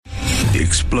The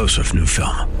explosive new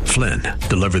film, Flynn,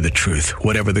 deliver the truth,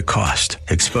 whatever the cost,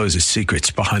 exposes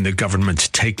secrets behind the government's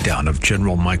takedown of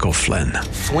General Michael Flynn.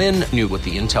 Flynn knew what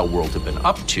the intel world had been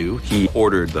up to. He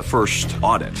ordered the first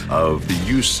audit of the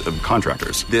use of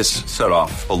contractors. This set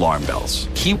off alarm bells.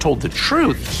 He told the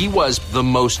truth. He was the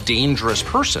most dangerous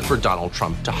person for Donald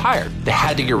Trump to hire. They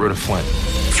had to get rid of Flynn.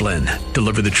 Flynn,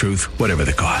 deliver the truth, whatever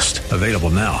the cost. Available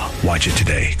now. Watch it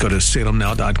today. Go to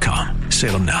salemnow.com.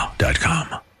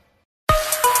 salemnow.com.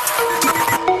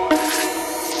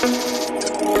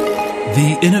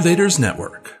 The Innovators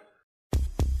Network.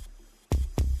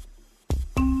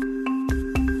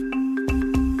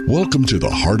 Welcome to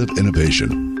the Heart of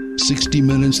Innovation. 60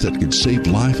 minutes that could save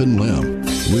life and limb,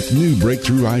 with new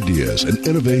breakthrough ideas and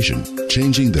innovation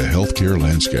changing the healthcare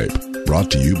landscape. Brought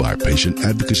to you by patient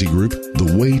advocacy group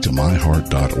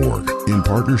thewaytomyheart.org in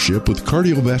partnership with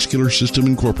Cardiovascular System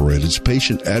Incorporated's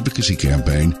patient advocacy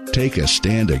campaign, Take a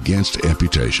Stand Against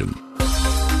Amputation.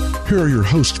 Here are your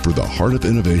hosts for the Heart of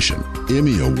Innovation,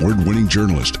 Emmy Award-winning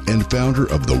journalist and founder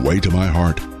of The Way to My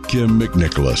Heart, Kim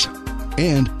McNicholas,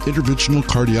 and interventional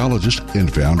cardiologist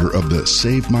and founder of the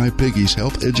Save My Piggies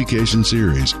Health Education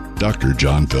Series, Dr.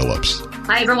 John Phillips.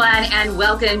 Hi, everyone, and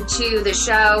welcome to the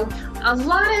show. A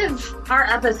lot of our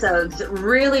episodes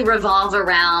really revolve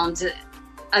around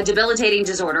a debilitating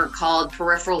disorder called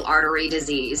peripheral artery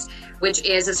disease, which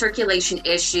is a circulation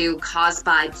issue caused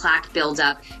by plaque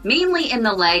buildup, mainly in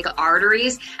the leg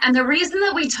arteries. And the reason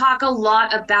that we talk a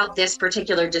lot about this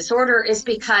particular disorder is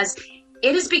because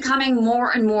it is becoming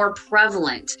more and more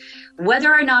prevalent.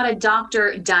 Whether or not a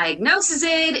doctor diagnoses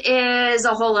it is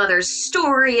a whole other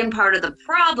story and part of the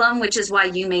problem, which is why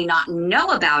you may not know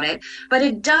about it. But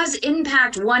it does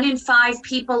impact 1 in 5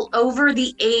 people over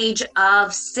the age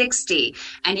of 60.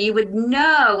 And you would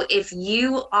know if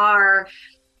you are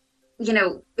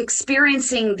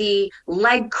experiencing the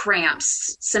leg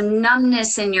cramps, some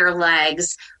numbness in your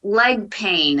legs, leg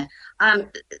pain,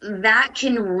 that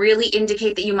can really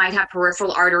indicate that you might have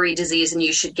peripheral artery disease and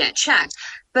you should get checked.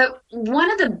 But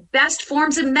one of the best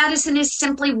forms of medicine is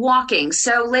simply walking.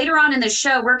 So later on in the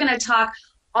show, we're going to talk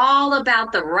all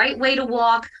about the right way to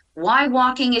walk, why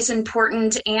walking is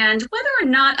important, and whether or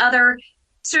not other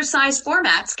exercise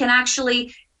formats can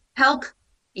actually help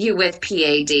you with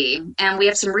PAD. And we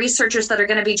have some researchers that are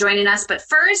going to be joining us. But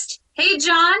first, hey,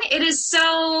 John, it is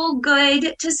so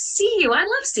good to see you. I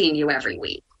love seeing you every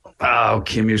week. Oh,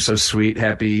 Kim, you're so sweet.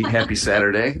 Happy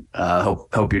Saturday.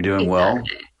 Hope you're doing well.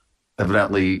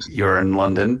 Evidently, you're in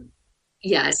London.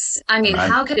 Yes. I mean,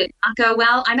 how could it not go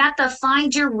well? I'm at the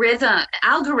Find Your Rhythm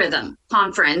Algorithm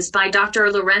Conference by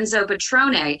Dr. Lorenzo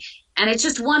Petrone. And it's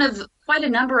just one of quite a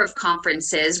number of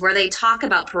conferences where they talk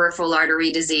about peripheral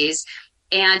artery disease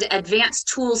and advanced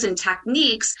tools and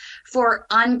techniques for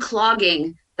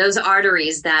unclogging those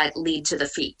arteries that lead to the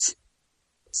feet.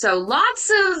 So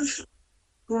lots of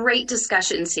great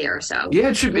discussions here. So yeah,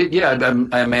 it should be. Yeah,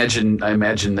 I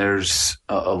imagine there's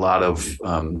a lot of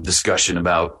discussion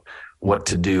about what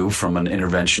to do from an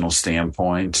interventional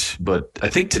standpoint. But I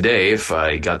think today, if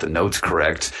I got the notes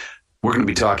correct, we're going to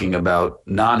be talking about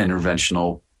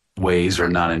non-interventional ways or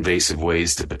non-invasive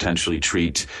ways to potentially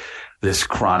treat this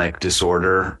chronic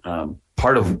disorder.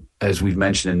 Part of, as we've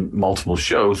mentioned in multiple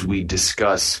shows, we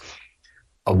discuss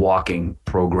a walking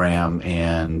program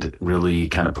and really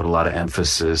kind of put a lot of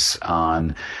emphasis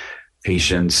on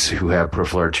patients who have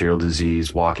peripheral arterial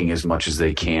disease walking as much as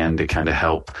they can to kind of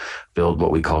help build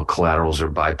what we call collaterals or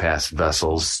bypass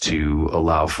vessels to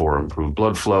allow for improved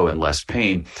blood flow and less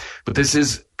pain. But this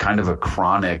is kind of a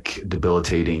chronic,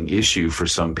 debilitating issue for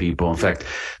some people. In fact,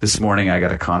 this morning I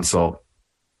got a consult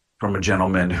from a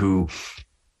gentleman who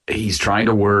he's trying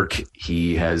to work.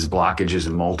 He has blockages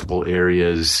in multiple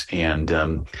areas. And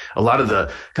a lot of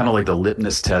the kind of like the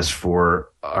litmus test for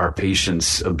our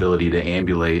patient's ability to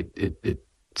ambulate, it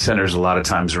centers a lot of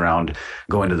times around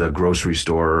going to the grocery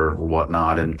store or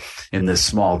whatnot. And in this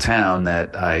small town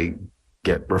that I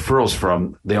get referrals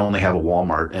from, they only have a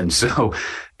Walmart. And so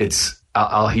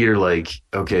I'll hear like,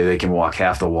 okay, they can walk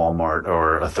half the Walmart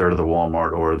or a third of the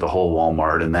Walmart or the whole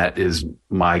Walmart. And that is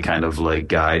my kind of like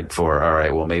guide for, all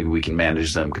right, well, maybe we can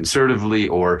manage them conservatively,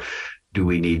 or do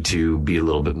we need to be a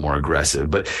little bit more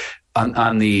aggressive? But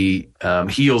on the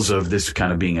heels of this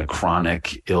kind of being a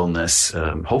chronic illness,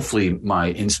 hopefully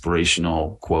my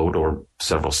inspirational quote or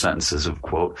several sentences of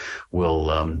quote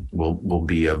will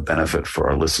be of benefit for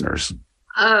our listeners.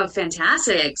 Oh,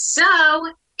 fantastic. So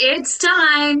it's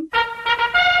time.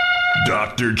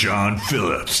 Dr. John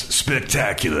Phillips'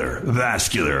 spectacular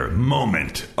vascular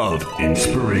moment of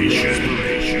inspiration.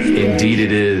 Indeed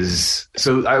it is.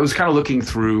 So I was kind of looking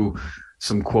through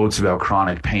some quotes about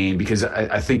chronic pain, because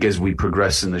I think as we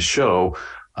progress in the show,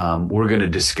 we're going to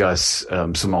discuss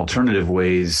some alternative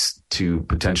ways to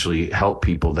potentially help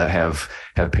people that have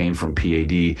pain from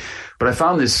PAD. But I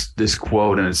found this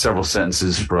quote, and it's several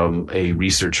sentences from a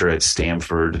researcher at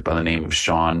Stanford by the name of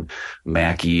Sean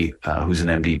Mackey, who's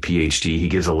an MD, PhD. He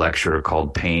gives a lecture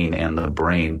called Pain and the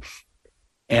Brain.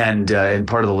 And in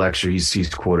part of the lecture,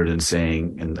 he's quoted in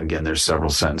saying, and again, there's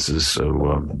several sentences,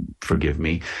 so forgive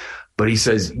me. But he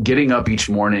says, getting up each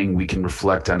morning, we can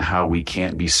reflect on how we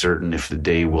can't be certain if the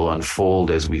day will unfold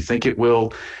as we think it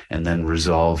will, and then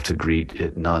resolve to greet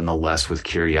it nonetheless with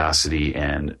curiosity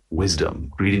and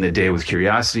wisdom. Greeting the day with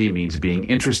curiosity means being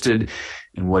interested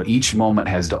in what each moment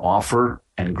has to offer,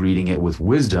 and greeting it with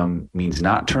wisdom means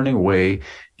not turning away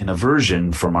in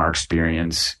aversion from our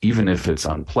experience, even if it's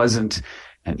unpleasant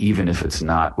and even if it's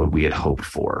not what we had hoped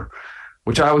for,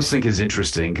 which I always think is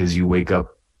interesting, because you wake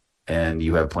up and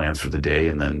you have plans for the day,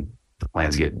 and then the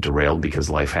plans get derailed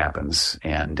because life happens.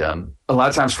 And a lot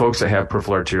of times folks that have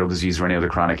peripheral arterial disease or any other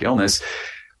chronic illness,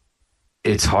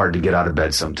 it's hard to get out of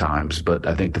bed sometimes. But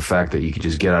I think the fact that you can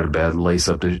just get out of bed, lace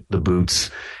up the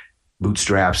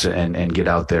bootstraps and get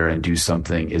out there and do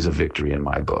something is a victory in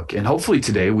my book. And hopefully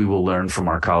today we will learn from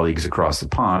our colleagues across the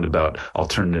pond about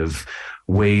alternative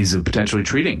ways of potentially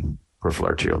treating peripheral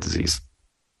arterial disease.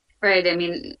 Right. I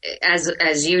mean,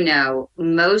 as you know,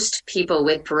 most people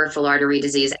with peripheral artery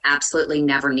disease absolutely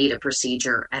never need a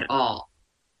procedure at all.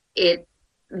 They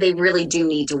really do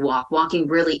need to walk. Walking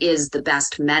really is the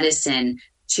best medicine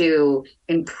to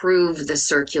improve the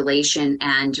circulation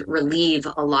and relieve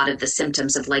a lot of the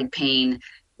symptoms of leg pain,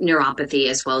 neuropathy,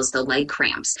 as well as the leg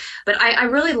cramps. But I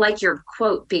really like your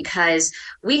quote, because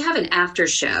we have an after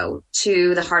show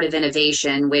to the Heart of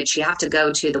Innovation, which you have to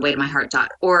go to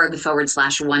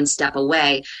thewaytomyheart.org/one step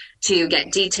away to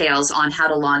get details on how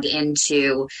to log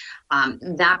into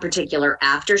that particular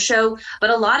after show. But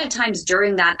a lot of times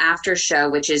during that after show,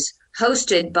 which is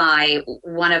hosted by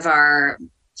one of our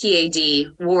PAD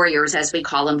warriors, as we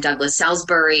call him, Douglas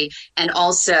Salisbury, and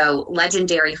also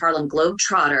legendary Harlem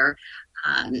Globetrotter,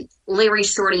 Larry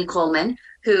Shorty Coleman,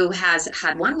 who has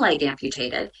had one leg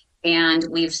amputated, and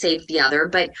we've saved the other.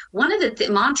 But one of the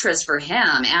mantras for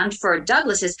him and for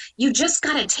Douglas is, you just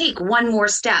got to take one more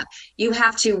step. You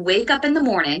have to wake up in the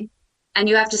morning and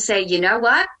you have to say, you know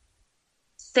what?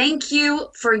 Thank you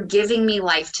for giving me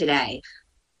life today.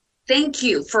 Thank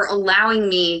you for allowing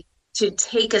me to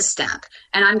take a step.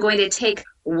 And I'm going to take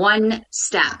one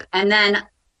step. And then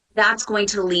that's going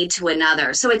to lead to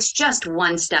another. So it's just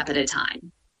one step at a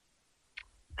time.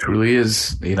 Truly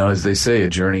is, as they say, a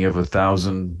journey of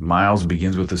 1,000 miles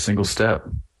begins with a single step.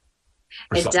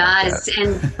 It does. Like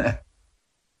and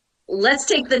let's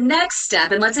take the next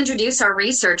step and let's introduce our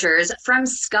researchers from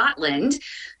Scotland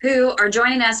who are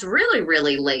joining us really,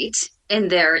 really late in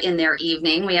their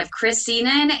evening. We have Chris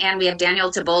Seenan and we have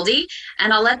Daniel Tiboldi,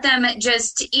 and I'll let them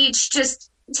just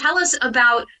tell us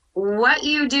about what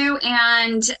you do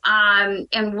and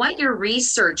what your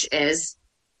research is.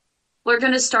 We're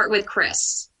going to start with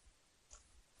Chris.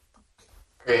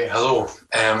 Great. Hello.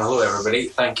 Hello, everybody.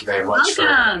 Thank you very much for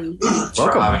having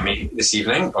me this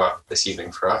evening, or this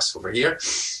evening for us over here.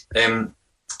 My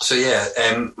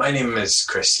name is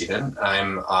Chris Seenan.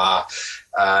 I'm a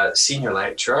senior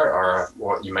lecturer, or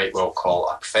what you might well call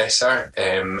a professor,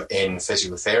 in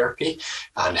physiotherapy,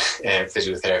 and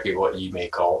physiotherapy, what you may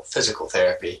call physical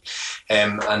therapy.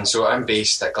 And so I'm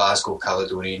based at Glasgow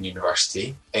Caledonian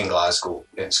University in Glasgow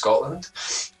in Scotland.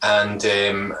 And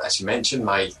as you mentioned,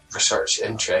 my research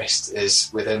interest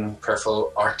is within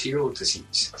peripheral arterial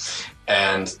disease,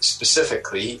 and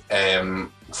specifically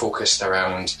focused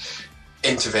around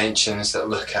interventions that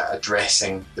look at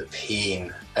addressing the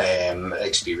pain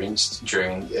experienced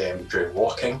during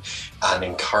walking, and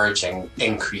encouraging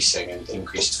increased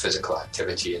physical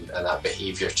activity and that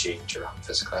behaviour change around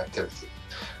physical activity.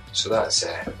 So that's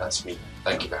me.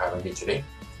 Thank you for having me today.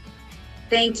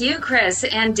 Thank you, Chris.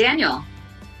 And Daniel.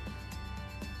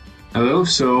 Hello,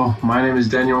 so my name is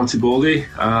Daniel Tiboldi.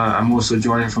 I'm also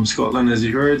joining from Scotland, as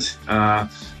you heard.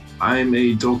 I'm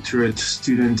a doctorate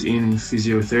student in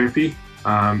physiotherapy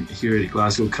here at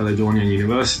Glasgow Caledonian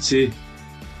University.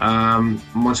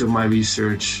 Much of my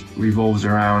research revolves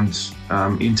around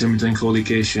intermittent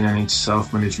claudication and its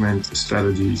self-management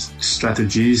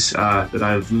strategies that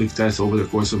I've looked at over the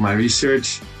course of my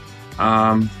research.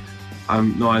 I'm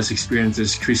not as experienced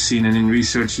as Chris Seenan in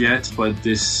research yet, but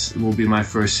this will be my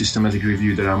first systematic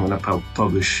review that I'm going to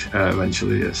publish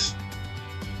eventually, yes.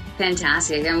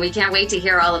 Fantastic. And we can't wait to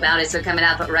hear all about it. So coming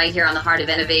up right here on the Heart of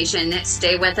Innovation,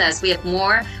 stay with us. We have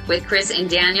more with Chris and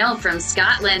Daniel from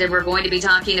Scotland, and we're going to be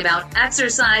talking about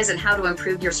exercise and how to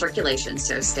improve your circulation.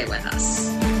 So stay with us.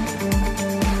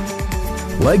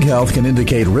 Leg health can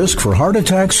indicate risk for heart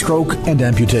attack, stroke, and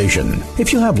amputation.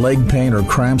 If you have leg pain or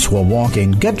cramps while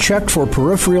walking, get checked for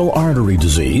peripheral artery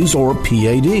disease, or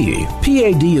PAD.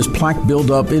 PAD is plaque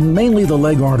buildup in mainly the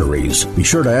leg arteries. Be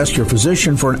sure to ask your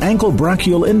physician for an ankle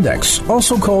brachial index,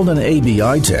 also called an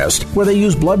ABI test, where they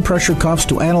use blood pressure cuffs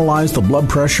to analyze the blood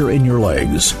pressure in your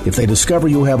legs. If they discover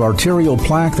you have arterial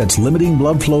plaque that's limiting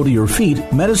blood flow to your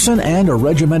feet, medicine and a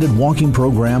regimented walking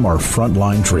program are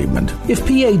frontline treatment. If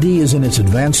PAD is in its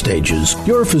advanced stages,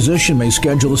 your physician may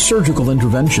schedule a surgical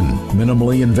intervention.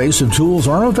 Minimally invasive tools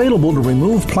are available to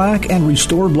remove plaque and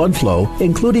restore blood flow,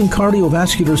 including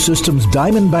Cardiovascular System's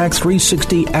Diamondback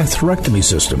 360 atherectomy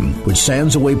system, which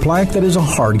sands away plaque that is a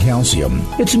hard calcium.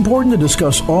 It's important to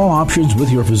discuss all options with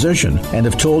your physician, and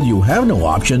if told you have no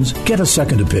options, get a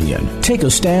second opinion. Take a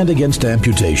stand against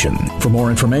amputation. For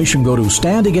more information, go to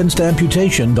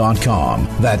standagainsamputation.com.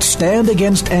 That's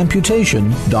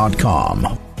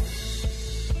standagainsamputation.com.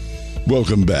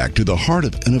 Welcome back to the Heart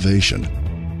of Innovation.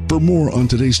 For more on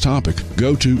today's topic,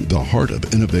 go to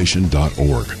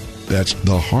theheartofinnovation.org. That's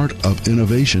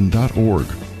theheartofinnovation.org.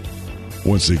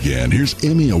 Once again, here's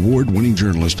Emmy Award-winning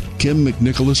journalist Kim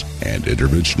McNicholas and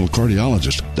interventional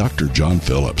cardiologist Dr. John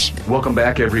Phillips. Welcome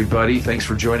back, everybody. Thanks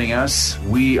for joining us.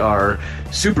 We are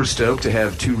super stoked to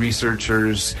have two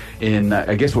researchers in,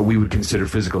 I guess, what we would consider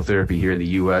physical therapy here in the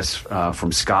U.S.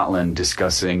 From Scotland,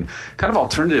 discussing kind of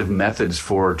alternative methods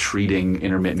for treating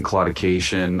intermittent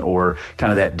claudication, or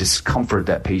kind of that discomfort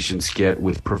that patients get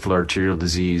with peripheral arterial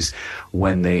disease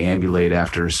when they ambulate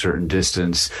after a certain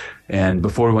distance. And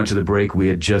before we went to the break, we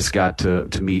had just got to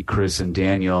meet Chris and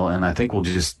Daniel, and I think we'll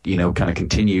just, kind of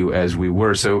continue as we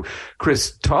were. So,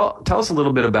 Chris, tell us a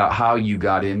little bit about how you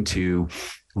got into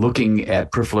looking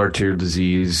at peripheral arterial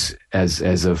disease as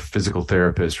a physical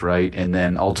therapist, right? And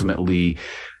then ultimately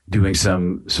doing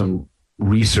some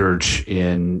research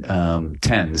in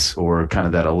TENS, or kind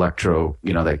of that electro,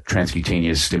 that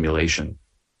transcutaneous stimulation.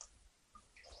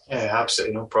 Yeah,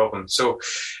 absolutely, no problem. So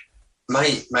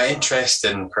my interest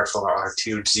in peripheral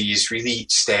arterial disease really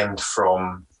stemmed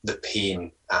from the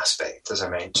pain aspect, as I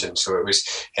mentioned. So it was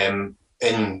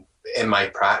in my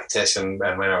practice, and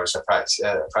when I was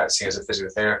practicing as a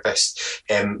physiotherapist,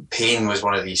 pain was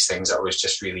one of these things that I was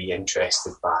just really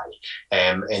interested by,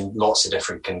 in lots of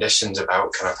different conditions,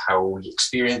 about kind of how we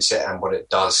experience it and what it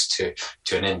does to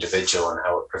an individual, and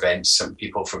how it prevents some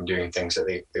people from doing things that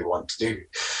they want to do.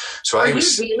 So Are you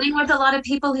dealing with a lot of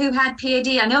people who had PAD?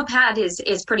 I know PAD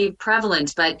is pretty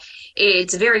prevalent, but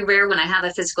it's very rare when I have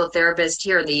a physical therapist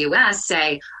here in the U.S.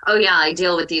 say, oh yeah, I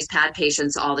deal with these PAD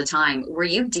patients all the time. Were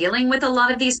you dealing with a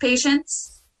lot of these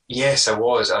patients? Yes, I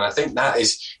was. And I think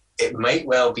it might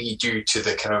well be due to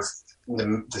the kind of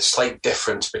the slight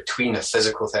difference between a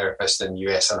physical therapist in the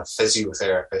US and a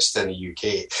physiotherapist in the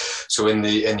UK. So in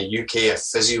the UK, a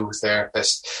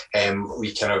physiotherapist,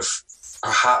 we kind of,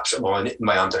 perhaps, well,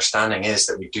 my understanding is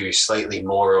that we do slightly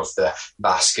more of the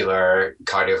vascular,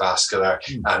 cardiovascular,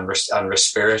 and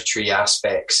respiratory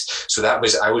aspects. So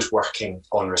I was working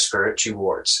on respiratory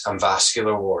wards and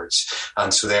vascular wards,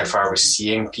 and so therefore I was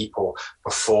seeing people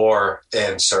before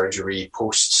surgery,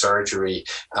 post surgery,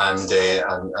 and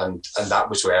that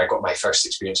was where I got my first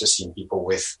experience of seeing people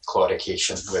with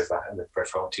claudication, with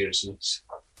peripheral arterial disease.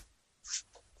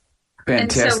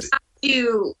 Fantastic. And so how do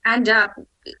you end up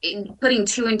putting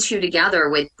two and two together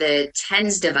with the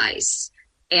TENS device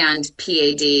and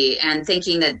PAD, and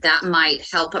thinking that might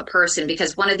help a person?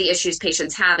 Because one of the issues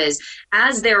patients have is,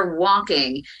 as they're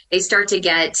walking, they start to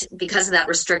get, because of that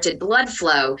restricted blood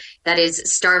flow that is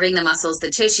starving the muscles,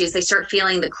 the tissues, they start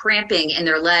feeling the cramping in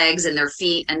their legs and their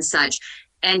feet and such.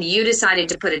 And you decided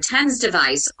to put a TENS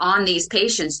device on these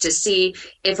patients to see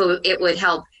if it would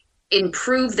help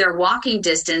improve their walking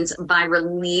distance by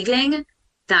relieving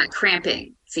that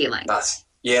cramping feeling. That's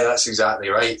exactly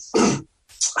right.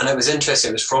 And it was interesting.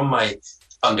 It was from my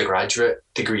undergraduate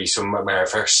degree, so when I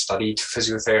first studied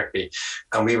physiotherapy,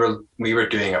 and we were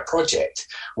doing a project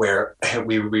where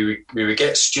we would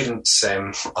get students,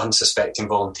 unsuspecting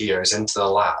volunteers, into the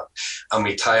lab, and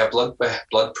we tie a blood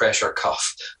pressure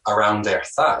cuff around their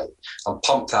thigh and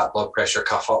pump that blood pressure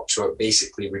cuff up so it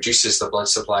basically reduces the blood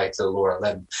supply to the lower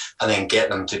limb, and then get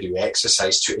them to do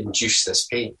exercise to induce this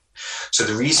pain. So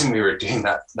the reason we were doing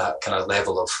that kind of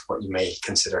level of what you may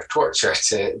consider torture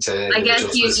to I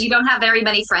guess you don't have very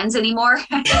many friends anymore.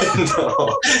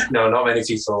 no, not many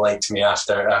people liked me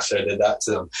after I did that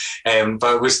to them.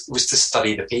 But it was to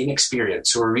study the pain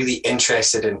experience. So we're really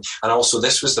interested in, and also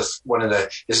this was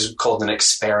this is called an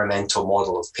experimental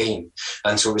model of pain.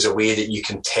 And so it was a way that you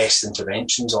can test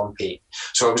interventions on pain.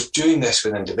 So I was doing this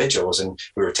with individuals, and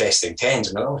we were testing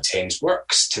TENS, and TENS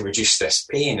works to reduce this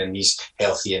pain in these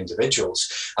healthy individuals.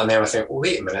 And then I think, well,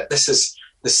 wait a minute, this is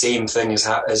the same thing as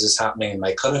is happening in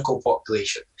my clinical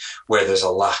population, where there's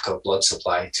a lack of blood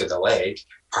supply to the leg.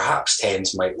 Perhaps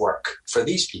TENS might work for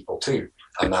these people too.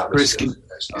 And that was Chris,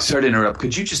 sorry to interrupt.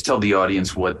 Could you just tell the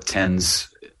audience what TENS,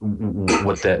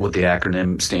 what the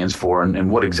acronym stands for, and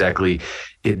what exactly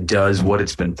it does, what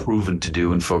it's been proven to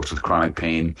do in folks with chronic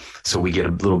pain, so we get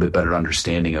a little bit better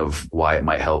understanding of why it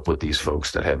might help with these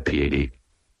folks that have PAD?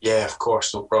 Yeah, of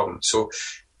course, no problem. So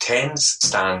TENS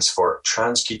stands for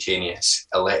transcutaneous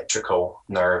electrical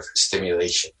nerve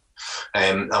stimulation.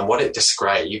 And what it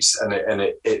describes, and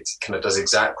it kind of does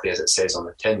exactly as it says on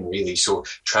the tin, really. So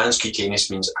transcutaneous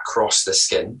means across the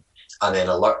skin, and then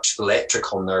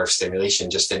electrical nerve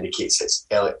stimulation just indicates it's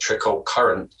electrical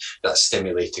current that's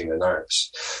stimulating the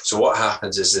nerves. So what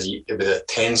happens is that with a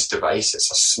TENS device,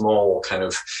 it's a small kind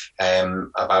of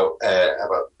about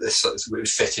this would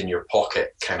fit in your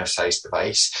pocket kind of size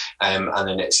device, and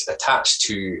then it's attached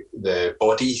to the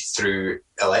body through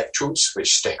electrodes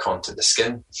which stick onto the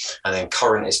skin, and then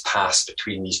current is passed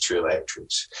between these two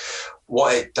electrodes.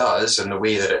 What it does, and the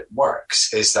way that it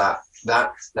works, is that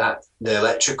the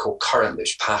electrical current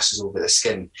which passes over the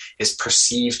skin is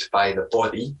perceived by the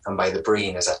body and by the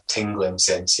brain as a tingling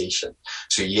sensation.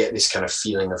 So you get this kind of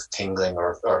feeling of tingling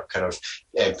or kind of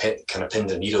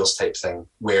pins and needles type thing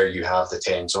where you have the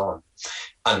TENS on.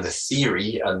 And the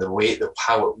theory and the way that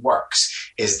how it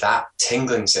works is that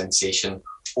tingling sensation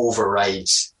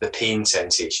overrides the pain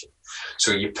sensation.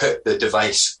 So you put the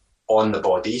device on the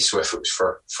body. So if it was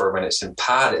for when it's in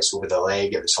pad, it's over the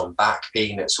leg. If it's on back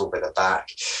pain, it's over the back.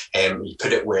 You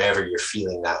put it wherever you're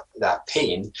feeling that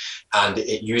pain, and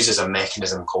it uses a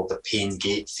mechanism called the pain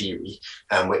gate theory,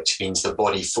 which means the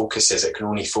body focuses. It can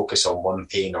only focus on one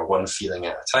pain or one feeling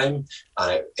at a time,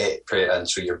 and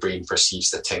so your brain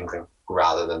perceives the tingling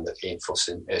rather than the painful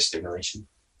stimulation.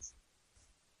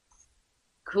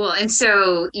 Cool. And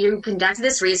so you conducted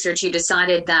this research. You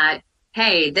decided that,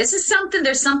 hey, this is something,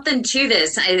 there's something to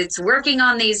this. It's working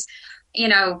on these,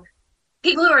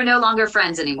 people who are no longer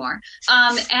friends anymore.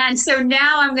 And so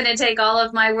now I'm going to take all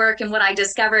of my work and what I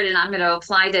discovered, and I'm going to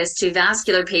apply this to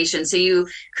vascular patients. So you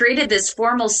created this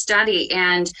formal study,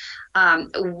 and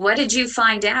what did you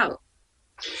find out?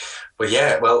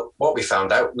 Well, what we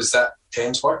found out was that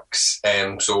TENS works.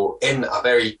 So in a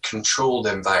very controlled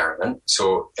environment,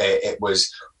 so it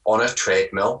was on a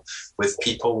treadmill with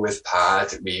people with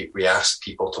PAD. We asked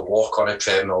people to walk on a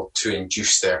treadmill to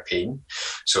induce their pain.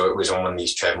 So it was on one of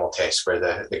these treadmill tests where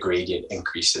the gradient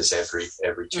increases every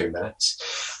 2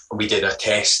 minutes. We did a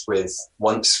test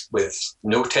once with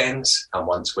no TENS and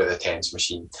once with a TENS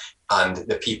machine. And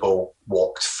the people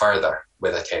walked further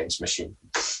with a TENS machine.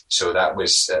 So that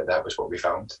was what we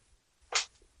found.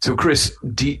 So Chris,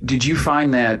 did you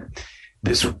find that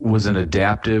this was an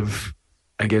adaptive,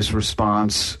 I guess,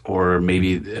 response, or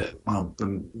maybe were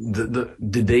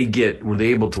they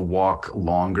able to walk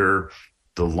longer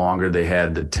the longer they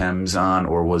had the TENS on,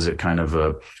 or was it kind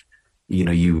of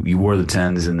you wore the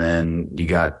TENS and then you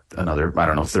got another,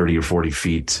 30 or 40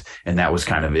 feet and that was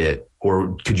kind of it,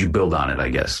 or could you build on it, I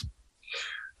guess?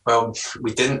 Well,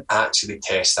 we didn't actually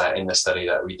test that in the study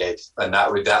that we did, and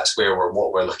that's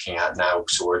what we're looking at now.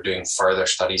 So we're doing further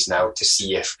studies now to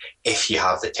see if you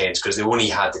have the TENS, because they only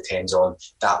had the TENS on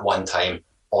that one time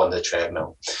on the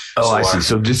treadmill. I see.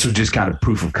 So this was just kind of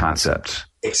proof of concept.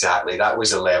 Exactly. That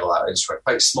was a level that was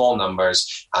quite small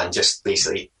numbers, and just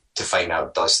basically to find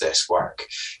out, does this work?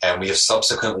 And we have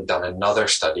subsequently done another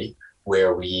study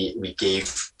where we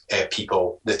gave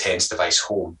people the TENS device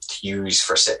home to use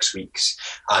for 6 weeks,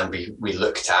 and we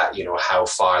looked at how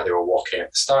far they were walking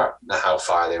at the start and how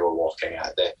far they were walking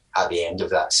at the end of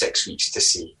that 6 weeks to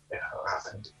see how it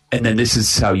happened. And then this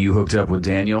is how you hooked up with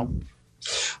Daniel?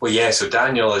 Well, yeah. So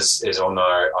Daniel is on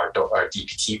our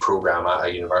DPT program at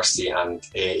a university, and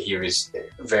he was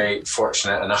very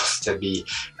fortunate enough to be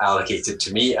allocated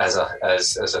to me as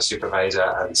a supervisor.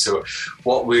 And so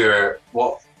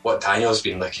what Daniel's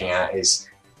been looking at is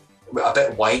a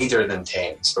bit wider than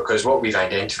TENS, because what we've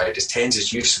identified is TENS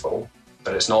is useful,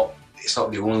 but it's not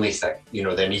the only thing.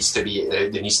 There needs to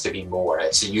be more.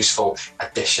 It's a useful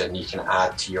addition you can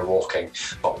add to your walking.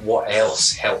 But what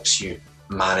else helps you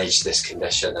manage this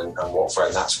condition and walk for it?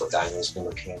 And that's what Daniel's been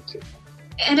looking into.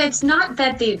 And it's not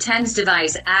that the TENS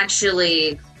device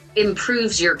actually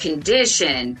improves your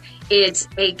condition. It's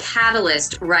a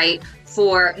catalyst, right,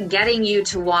 for getting you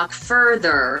to walk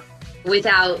further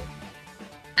without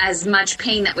as much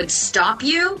pain that would stop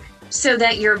you, so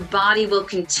that your body will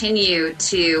continue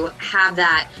to have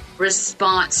that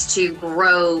response to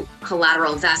grow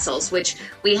collateral vessels, which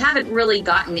we haven't really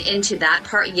gotten into that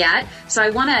part yet. So I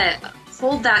want to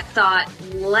hold that thought.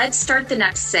 Let's start the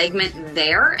next segment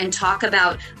there and talk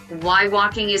about why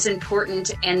walking is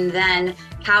important, and then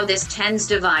how this TENS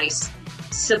device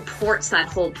supports that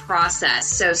whole process.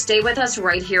 So stay with us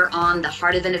right here on The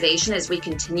Heart of Innovation as we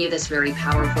continue this very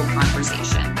powerful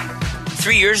conversation.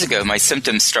 3 years ago, my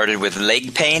symptoms started with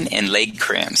leg pain and leg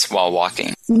cramps while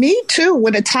walking. Me too,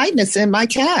 with a tightness in my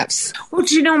calves. Well,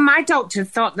 do you know, my doctor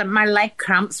thought that my leg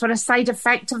cramps were a side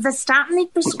effect of the statin he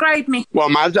prescribed me. Well,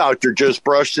 my doctor just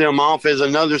brushed them off as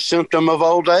another symptom of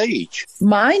old age.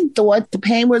 Mine thought the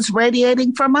pain was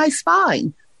radiating from my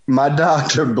spine. My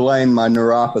doctor blamed my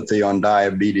neuropathy on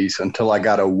diabetes until I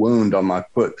got a wound on my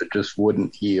foot that just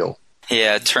wouldn't heal.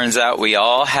 Yeah, it turns out we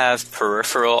all have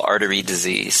peripheral artery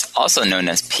disease, also known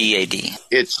as PAD.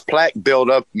 It's plaque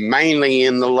buildup mainly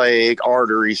in the leg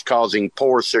arteries causing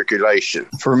poor circulation.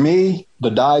 For me, the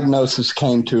diagnosis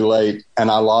came too late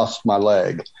and I lost my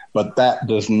leg, but that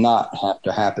does not have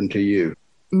to happen to you.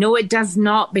 No, it does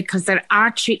not, because there are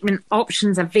treatment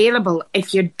options available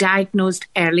if you're diagnosed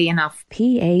early enough.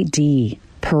 PAD.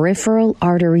 Peripheral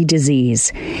artery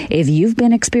disease. If you've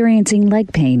been experiencing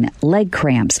leg pain, leg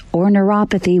cramps, or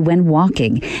neuropathy when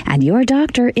walking, and your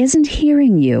doctor isn't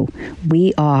hearing you,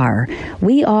 we are.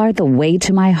 We are The Way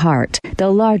to My Heart, the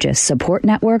largest support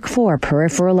network for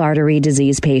peripheral artery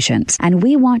disease patients, and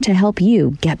we want to help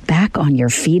you get back on your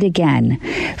feet again.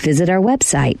 Visit our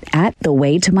website at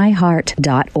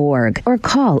thewaytomyheart.org or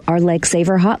call our Leg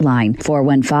Saver hotline,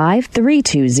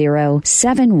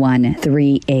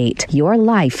 415-320-7138. Your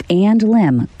life and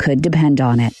limb could depend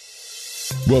on it.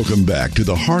 Welcome back to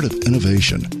The Heart of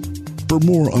Innovation. For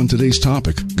more on today's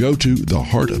topic, go to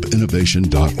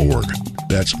theheartofinnovation.org.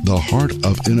 That's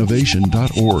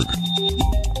theheartofinnovation.org.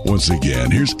 Once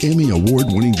again, here's Emmy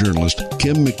Award-winning journalist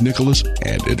Kim McNicholas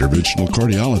and interventional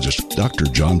cardiologist Dr.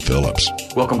 John Phillips.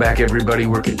 Welcome back, everybody.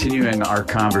 We're continuing our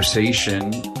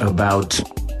conversation about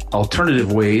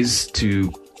alternative ways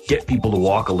to get people to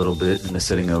walk a little bit in the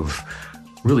setting of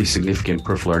really significant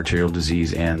peripheral arterial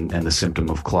disease and the symptom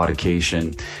of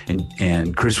claudication.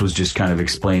 And Chris was just kind of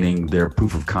explaining their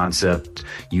proof of concept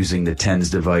using the TENS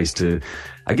device to,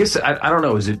 I guess, I don't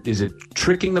know, is it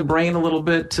tricking the brain a little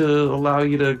bit to allow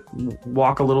you to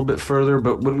walk a little bit further?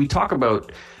 But when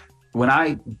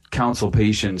I counsel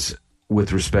patients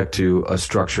with respect to a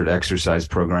structured exercise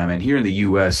program, and here in the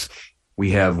U.S.,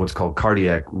 we have what's called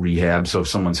cardiac rehab. So if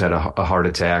someone's had a heart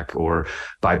attack or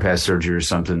bypass surgery or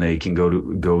something, they can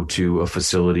go to a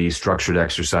facility, structured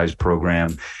exercise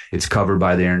program. It's covered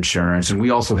by their insurance. And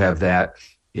we also have that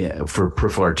for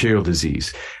peripheral arterial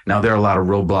disease. Now, there are a lot of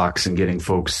roadblocks in getting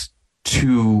folks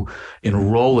to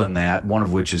enroll in that, one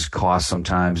of which is cost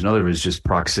sometimes. Another is just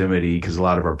proximity, because a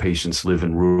lot of our patients live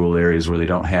in rural areas where they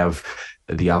don't have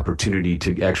the opportunity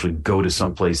to actually go to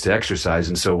someplace to exercise.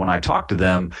 And so when I talk to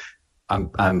them,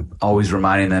 I'm always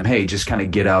reminding them, hey, just kind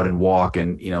of get out and walk.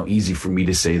 And, easy for me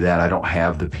to say that. I don't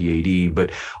have the PAD,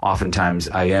 but oftentimes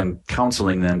I am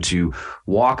counseling them to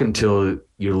walk until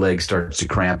your leg starts to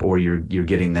cramp or you're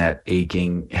getting that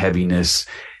aching heaviness,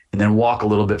 and then walk a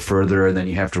little bit further, and then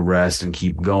you have to rest and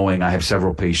keep going. I have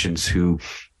several patients who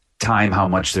time how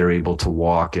much they're able to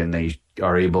walk, and they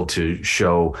are able to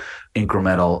show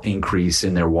incremental increase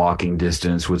in their walking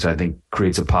distance, which I think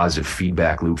creates a positive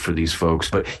feedback loop for these folks.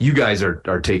 But you guys are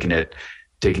taking it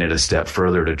a step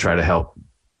further to try to help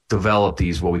develop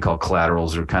these, what we call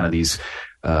collaterals, or kind of these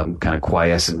kind of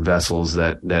quiescent vessels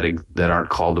that aren't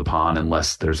called upon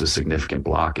unless there's a significant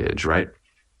blockage, right?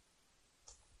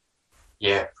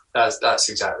 Yeah, that's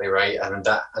exactly right, and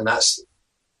that's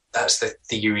the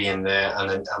theory and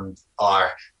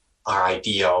our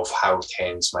idea of how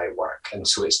TENS might work. And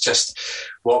so it's just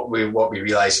what we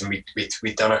realized, and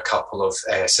we've done a couple of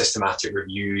systematic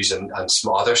reviews and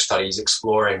some other studies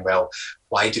exploring, well,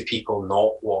 why do people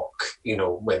not walk,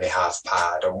 when they have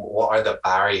PAD, and what are the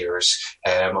barriers,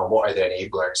 and what are the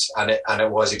enablers? And it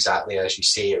was exactly as you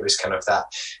say, it was kind of that,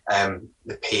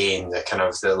 the pain, the kind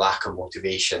of the lack of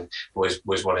motivation was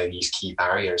one of these key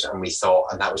barriers. And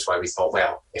that was why we thought,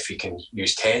 well, if we can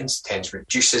use TENS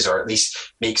reduces, or at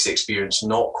least makes the experience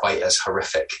not quite as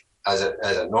horrific as it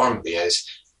normally is.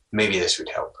 Maybe this would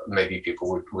help. Maybe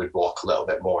people would walk a little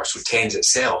bit more. So TENS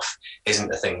itself isn't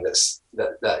the thing that's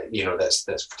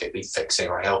particularly fixing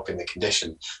or helping the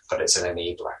condition, but it's an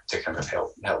enabler to kind of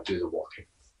help do the walking.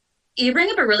 You bring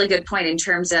up a really good point in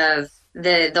terms of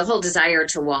the whole desire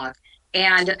to walk.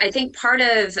 And I think part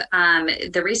of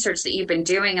the research that you've been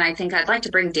doing, and I think I'd like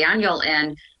to bring Daniel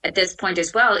in at this point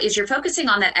as well, is you're focusing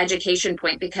on that education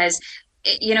point, because,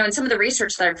 in some of the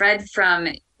research that I've read from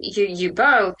you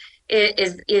both,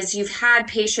 is you've had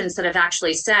patients that have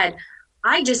actually said,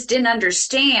 I just didn't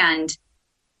understand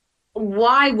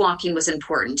why walking was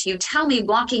important. You tell me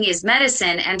walking is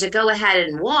medicine and to go ahead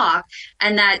and walk,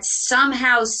 and that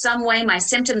somehow, some way my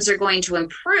symptoms are going to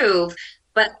improve.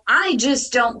 But I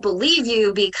just don't believe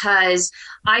you, because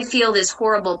I feel this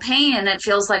horrible pain and it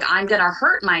feels like I'm going to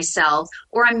hurt myself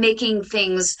or I'm making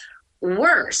things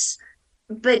worse.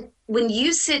 But when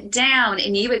you sit down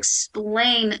and you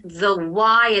explain the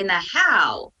why and the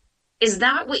how, is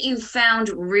that what you found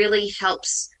really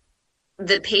helps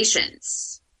the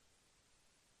patients?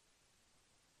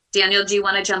 Daniel, do you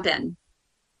want to jump in?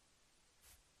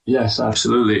 Yes,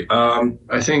 absolutely.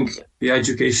 I think the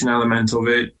education element of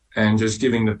it, and just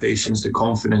giving the patients the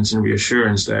confidence and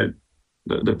reassurance that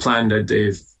the plan that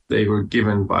they were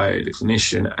given by the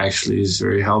clinician actually is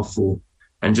very helpful.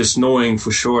 And just knowing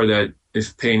for sure that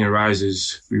if pain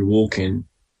arises through walking,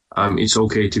 it's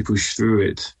okay to push through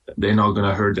it. They're not going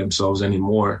to hurt themselves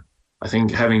anymore. I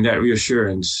think having that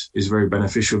reassurance is very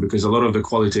beneficial, because a lot of the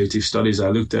qualitative studies I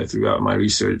looked at throughout my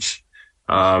research,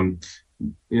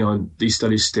 these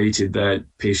studies stated that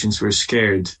patients were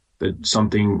scared that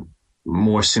something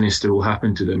more sinister will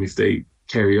happen to them if they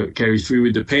carry through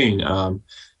with the pain.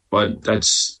 But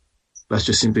that's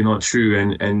just simply not true.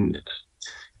 And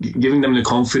giving them the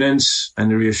confidence and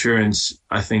the reassurance,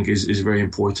 I think, is very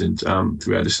important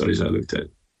throughout the studies I looked at.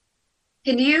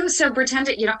 Can you pretend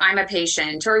that, I'm a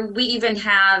patient, or we even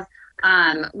have,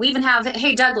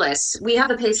 hey, Douglas, we have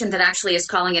a patient that actually is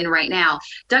calling in right now.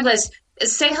 Douglas,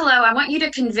 say hello. I want you to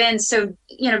convince,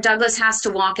 Douglas has to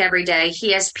walk every day.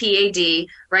 He has PAD,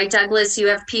 right, Douglas? You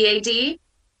have PAD?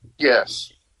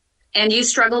 Yes. And you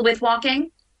struggle with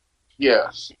walking?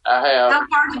 Yes, I have. How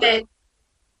far did it?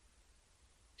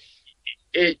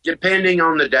 It depending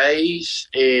on the days,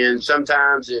 and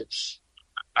sometimes it's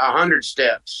 100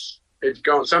 steps.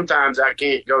 Sometimes I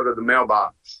can't go to the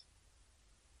mailbox.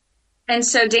 And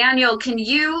so, Daniel, can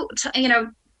you,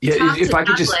 Yeah, if I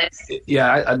could just,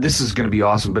 this is going to be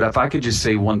awesome. But if I could just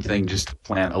say one thing, just to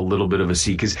plant a little bit of a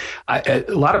seed, because a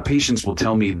lot of patients will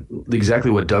tell me exactly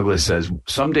what Douglas says.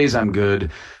 Some days I'm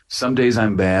good, some days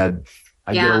I'm bad.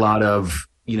 I get a lot of,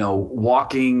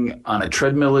 walking on a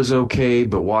treadmill is okay,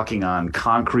 but walking on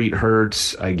concrete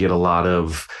hurts. I get a lot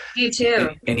of, you too.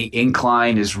 Any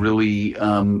incline is really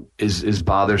is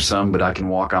bothersome, but I can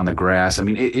walk on the grass. I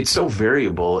mean, it's so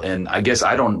variable, and I guess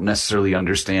I don't necessarily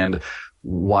understand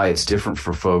why it's different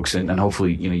for folks, and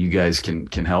hopefully, you guys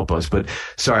can help us. But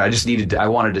sorry, I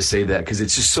wanted to say that because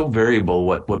it's just so variable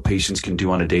what patients can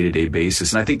do on a day-to-day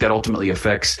basis. And I think that ultimately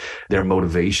affects their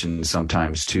motivation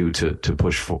sometimes too, to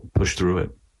push through it.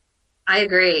 I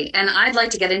agree. And I'd like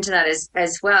to get into that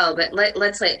as well, but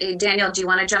let's Daniel, do you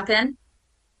want to jump in?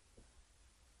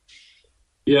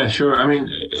 Yeah, sure. I mean,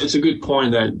 it's a good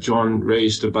point that John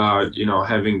raised about,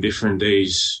 having different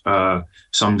days.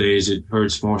 Some days it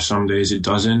hurts more, some days it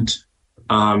doesn't.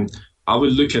 I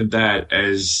would look at that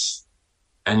as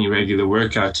any regular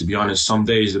workout, to be honest. Some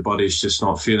days the body's just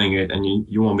not feeling it, and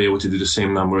you won't be able to do the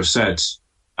same number of sets.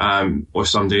 Or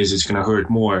some days it's going to hurt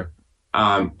more.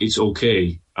 It's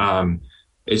okay.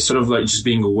 It's sort of like just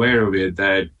being aware of it,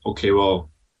 that, okay,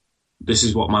 well, this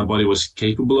is what my body was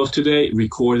capable of today,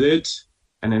 record it,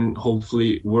 and then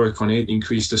hopefully work on it,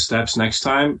 increase the steps next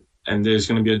time. And there's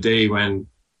going to be a day when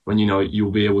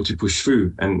you'll be able to push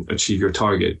through and achieve your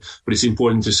target. But it's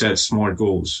important to set smart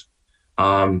goals.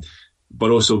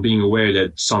 But also being aware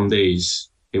that some days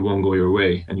it won't go your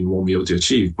way and you won't be able to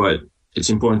achieve. But it's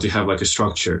important to have like a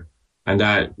structure. And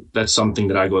that's something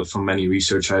that I got from many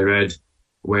research I read,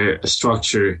 where a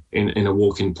structure in a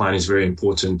walking plan is very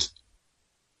important.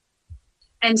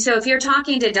 And so if you're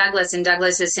talking to Douglas and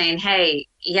Douglas is saying, hey,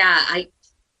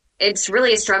 it's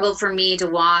really a struggle for me to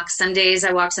walk. Some days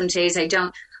I walk, some days I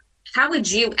don't. How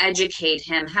would you educate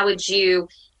him? How would you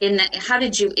in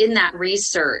that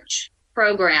research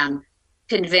program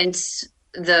convince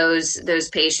those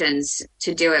patients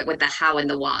to do it with the how and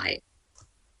the why?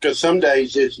 Because some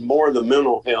days it's more the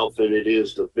mental health than it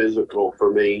is the physical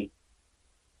for me,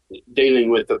 dealing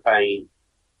with the pain.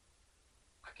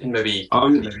 Maybe go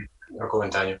on,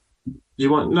 Daniel.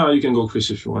 You want? No, you can go, Chris,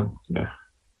 if you want. Yeah.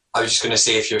 I was just going to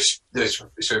say, if you're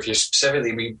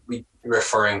specifically we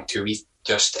referring to, we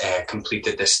just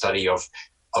completed this study of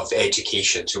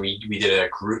education. So we did a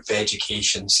group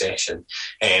education session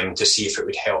to see if it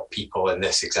would help people in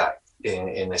this exact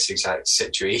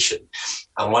situation.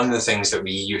 And one of the things that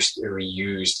we used,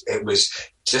 it was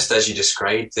just as you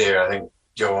described there, I think,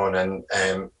 John, and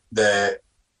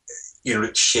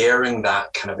sharing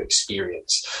that kind of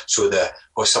experience. So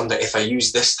someday if I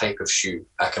use this type of shoe,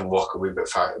 I can walk a wee bit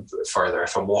further.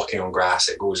 If I'm walking on grass,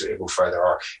 it will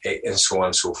further, and so on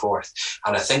and so forth.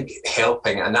 And I think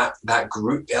helping, and that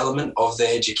group element of the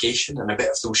education and a bit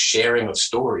of those sharing of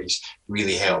stories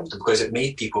really helped, because it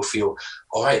made people feel,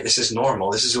 all right, this is normal,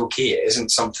 this is okay, it isn't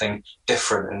something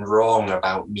different and wrong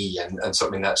about me and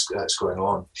something that's going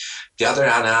on. The other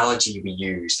analogy we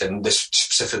used, and this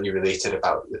specifically related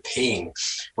about the pain,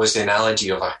 was the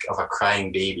analogy of a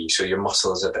crying baby. So your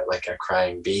muscle is a bit like a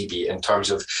crying baby in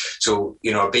terms of,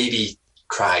 a baby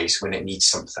cries when it needs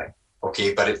something,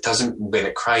 okay, but when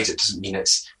it cries, it doesn't mean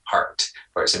it's hurt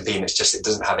or it's in pain. It's just it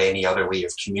doesn't have any other way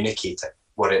of communicating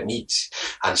what it needs.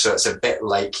 And so it's a bit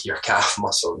like your calf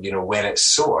muscle, when it's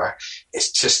sore, it's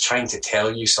just trying to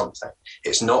tell you something.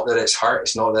 It's not that it's hurt,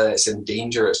 it's not that it's in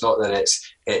danger, it's not that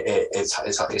it's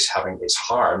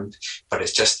harmed, but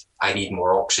it's just, I need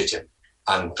more oxygen.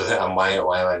 And why am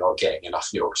I not getting enough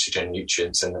oxygen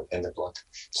nutrients in the blood?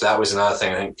 So that was another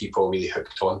thing I think people really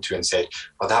hooked onto and said,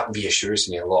 well, that reassures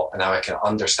me a lot. And now I can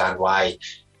understand why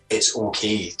it's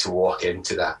okay to walk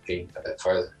into that pain a bit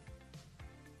further.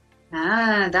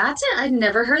 That's it. I'd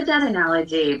never heard that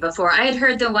analogy before. I had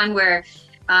heard the one where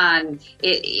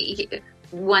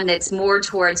one that's more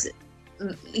towards,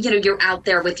 you're out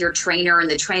there with your trainer and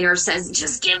the trainer says,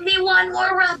 just give me one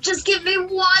more rep, just give me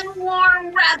one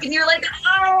more rep. And you're like,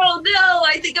 oh no,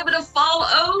 I think I'm going to fall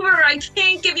over. I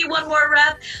can't give you one more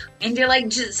rep. And you're like,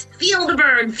 just feel the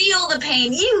burn, feel the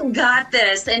pain. You got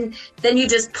this. And then you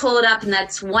just pull it up and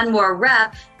that's one more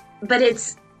rep. But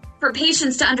it's for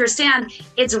patients to understand,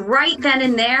 it's right then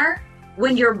and there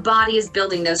when your body is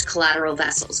building those collateral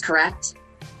vessels, correct?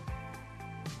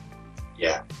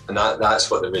 Yeah, and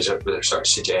that's what the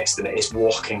research suggests, and it is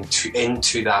walking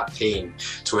into that pain.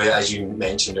 So as you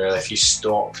mentioned earlier, if you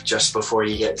stop just before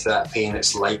you get to that pain,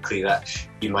 it's likely that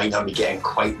you might not be getting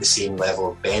quite the same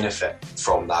level of benefit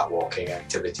from that walking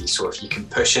activity. So if you can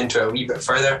push into it a wee bit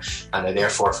further, and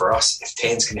therefore for us, if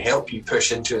TENS can help you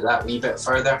push into it that wee bit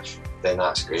further, then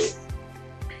that's great.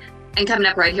 And coming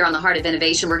up right here on the Heart of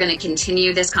Innovation, we're going to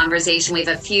continue this conversation. We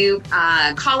have a few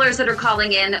callers that are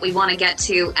calling in that we want to get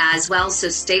to as well, so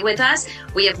stay with us.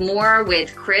 We have more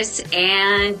with Chris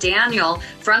and Daniel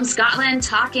from Scotland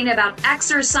talking about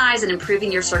exercise and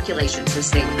improving your circulation, so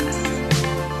stay with us.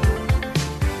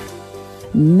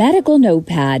 Medical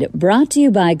Notepad, brought to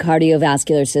you by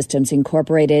Cardiovascular Systems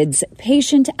Incorporated's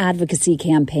Patient Advocacy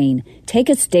Campaign, Take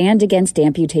a Stand Against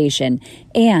Amputation,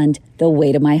 and The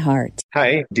Way to My Heart.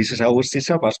 Hi, this is Agustin,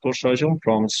 vascular surgeon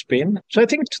from Spain. So I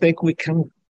think today we can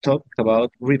talk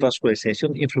about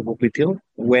revascularization infrapopliteal,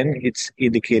 when it's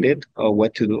indicated,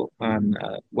 what to do, and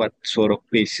what sort of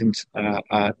patients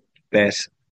are best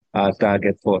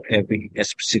target for every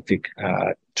specific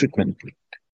treatment.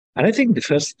 And I think the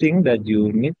first thing that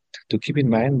you need to keep in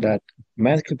mind that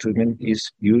medical treatment is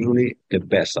usually the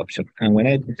best option. And when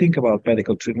I think about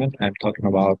medical treatment, I'm talking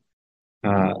about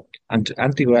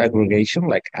anticoagulation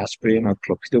like aspirin or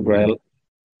clopidogrel,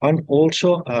 and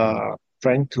also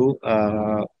trying to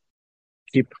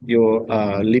keep your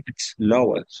lipids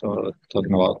lower. So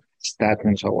talking about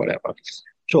statins or whatever.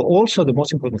 So also the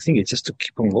most important thing is just to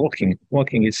keep on walking.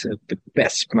 Walking is the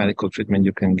best medical treatment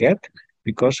you can get,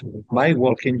 because by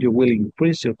walking, you will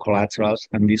increase your collaterals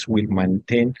and this will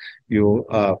maintain your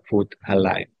foot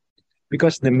alive.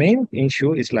 Because the main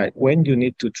issue is like when you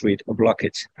need to treat a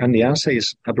blockage. And the answer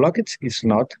is a blockage is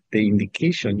not the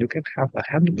indication. You can have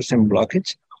 100%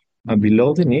 blockage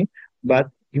below the knee,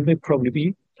 but you may probably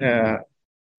be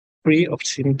free of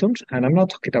symptoms. And I'm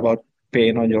not talking about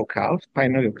pain on your calf,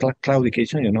 pain on your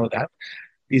claudication, you know that.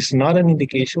 Is not an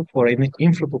indication for any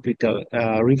infrapopliteal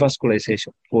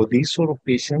revascularization. For these sort of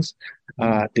patients,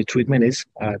 the treatment is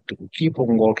to keep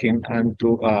on walking and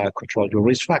to control your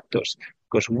risk factors.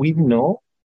 Because we know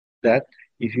that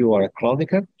if you are a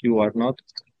claudicat, you are not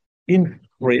in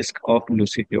risk of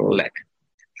losing your leg.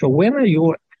 So when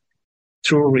you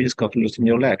true risk of losing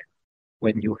your leg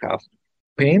when you have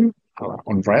pain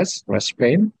on rest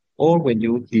pain, or when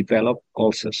you develop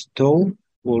ulcers, toe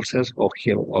ulcers or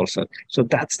heel ulcers. So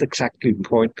that's exactly the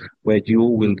point where you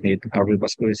will need a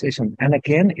revascularization. And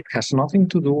again, it has nothing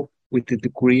to do with the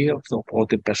degree of or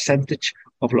the percentage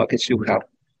of blockage you have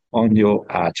on your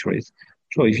arteries.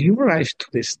 So if you arrive to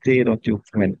the state of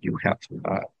when you have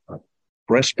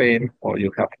breast pain or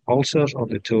you have ulcers on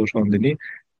the toes, on the knee,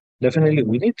 definitely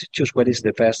we need to choose what is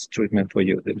the best treatment for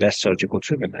you, the best surgical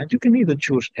treatment. And you can either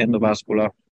choose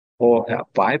endovascular or a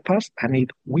bypass, and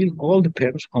it will all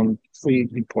depend on three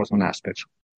important aspects.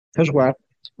 First one,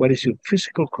 what is your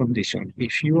physical condition?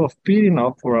 If you are fit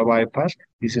enough for a bypass,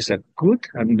 this is a good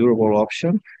and durable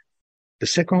option. The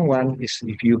second one is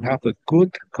if you have a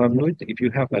good conduit, if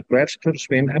you have a great surface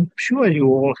vein. I'm sure you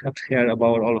all have heard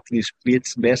about all of this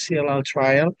BECLL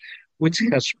trial, which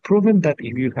has proven that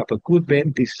if you have a good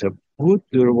vein, this is a good,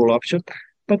 durable option.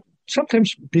 But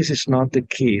sometimes this is not the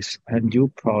case, and you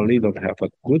probably don't have a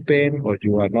good vein or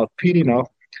you are not fit enough.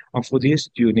 And for this,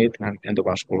 you need an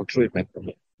endovascular treatment.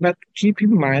 But keep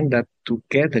in mind that to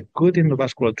get a good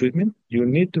endovascular treatment, you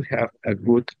need to have a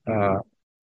good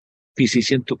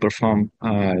physician to perform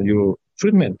your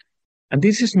treatment. And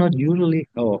this is not usually,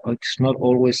 or it's not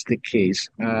always the case.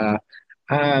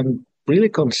 I'm really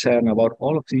concerned about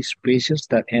all of these patients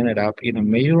that ended up in a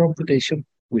major amputation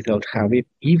without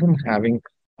even having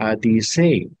a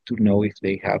DSA to know if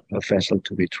they have a vessel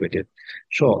to be treated.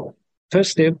 So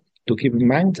first step to keep in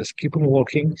mind, just keep on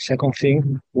walking. Second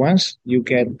thing, once you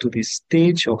get to this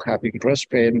stage of having breast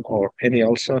pain or any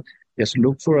ulcer, just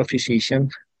look for a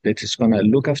physician that is going to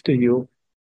look after you.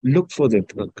 Look for the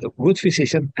good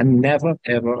physician and never,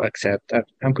 ever accept an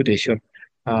amputation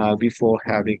before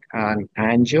having an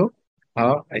angio.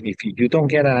 And if you don't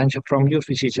get an angio from your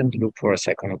physician, look for a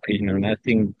second opinion. And I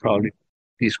think probably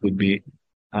this would be,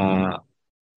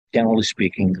 generally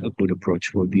speaking, a good approach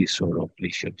for these sort of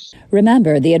lesions.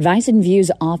 Remember, the advice and views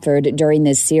offered during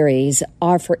this series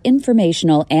are for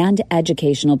informational and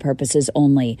educational purposes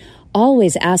only.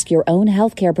 Always ask your own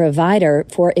healthcare provider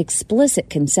for explicit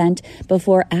consent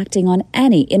before acting on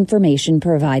any information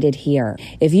provided here.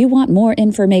 If you want more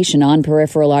information on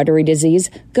peripheral artery disease,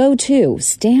 go to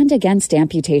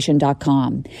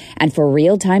standagainsamputation.com. And for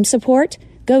real-time support,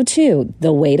 go to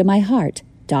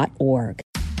thewaytomyheart.org.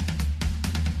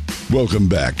 Welcome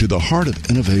back to the Heart of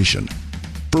Innovation.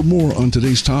 For more on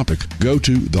today's topic, go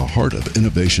to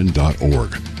theheartofinnovation.org.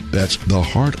 That's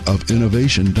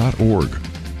theheartofinnovation.org.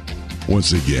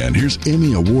 Once again, here's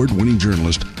Emmy Award-winning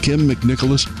journalist Kim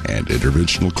McNicholas and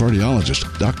interventional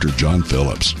cardiologist Dr. John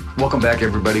Phillips. Welcome back,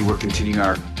 everybody. We're continuing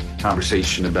our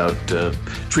conversation about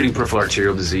treating peripheral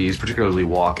arterial disease, particularly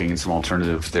walking and some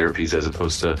alternative therapies as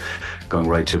opposed to going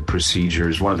right to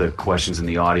procedures. One of the questions in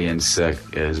the audience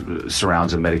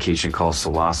surrounds a medication called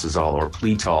Cilostazol or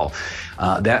Pletol.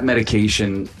 That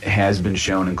medication has been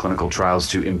shown in clinical trials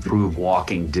to improve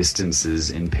walking distances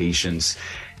in patients.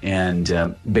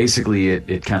 And basically,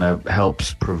 it kind of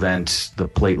helps prevent the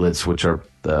platelets, which are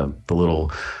the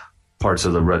little parts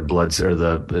of the red bloods or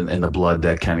in the blood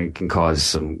that kind of can cause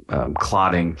some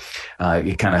clotting.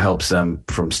 It kind of helps them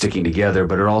from sticking together,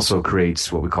 but it also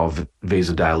creates what we call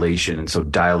vasodilation, and so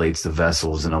dilates the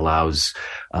vessels and allows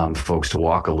folks to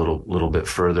walk a little bit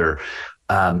further.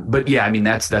 But yeah, I mean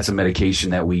that's a medication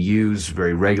that we use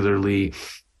very regularly.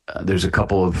 There's a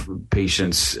couple of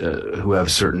patients who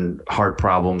have certain heart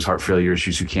problems, heart failure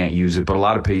issues who can't use it, but a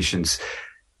lot of patients,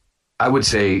 I would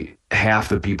say half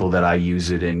the people that I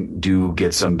use it in do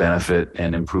get some benefit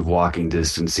and improve walking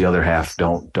distance. The other half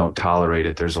don't tolerate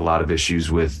it. There's a lot of issues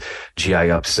with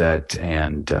GI upset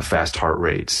and fast heart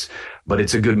rates, but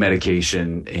it's a good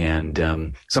medication.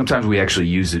 And sometimes we actually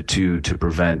use it to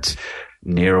prevent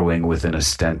narrowing within a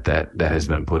stent that has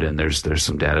been put in. There's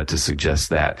some data to suggest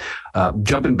that.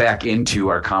 Jumping back into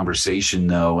our conversation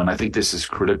though, and I think this is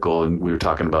critical, and we were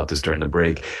talking about this during the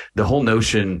break, the whole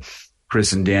notion,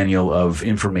 Chris and Daniel, of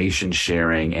information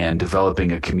sharing and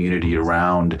developing a community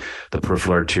around the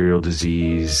peripheral arterial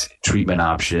disease treatment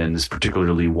options,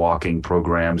 particularly walking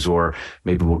programs, or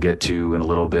maybe we'll get to in a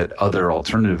little bit other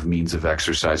alternative means of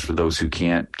exercise for those who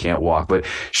can't walk. But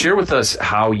share with us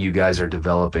how you guys are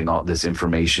developing all this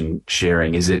information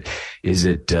sharing. Is it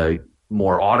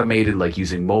more automated, like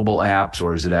using mobile apps,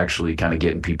 or is it actually kind of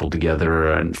getting people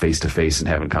together and face to face and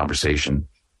having conversation?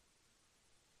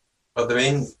 Well, the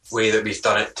main way that we've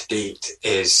done it to date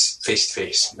is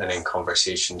face-to-face and in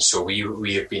conversation. So we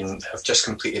have just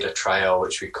completed a trial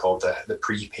which we called the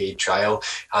prepaid trial,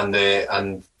 and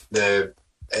the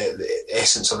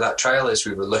essence of that trial is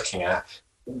we were looking at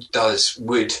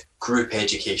would group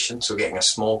education, so getting a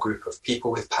small group of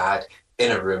people with PAD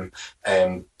in a room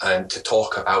and to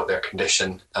talk about their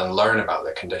condition and learn about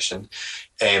their condition,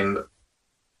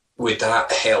 would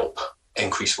that help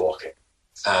increase walking?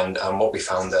 And what we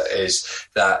found is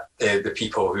that the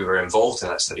people who were involved in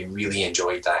that study really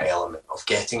enjoyed that element of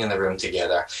getting in the room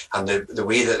together, and the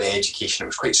way that the education, it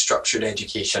was quite structured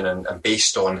education and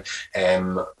based on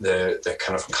the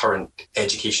kind of current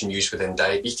education used within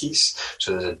diabetes.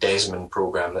 So there's a Desmond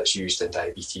program that's used in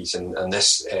diabetes, and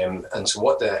so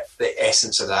what the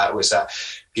essence of that was that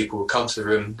people would come to the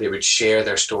room, they would share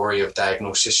their story of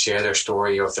diagnosis, share their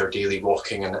story of their daily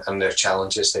walking and their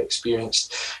challenges they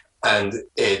experienced, and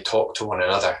talk to one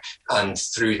another, and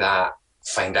through that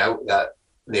find out that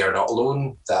they are not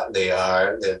alone, that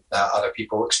that other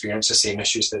people experience the same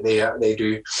issues that they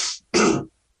do.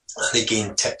 They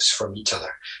gain tips from each other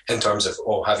in terms of,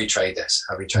 oh, have you tried this?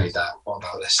 Have you tried that? What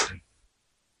about this?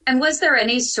 And was there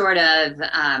any sort of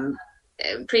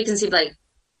preconceived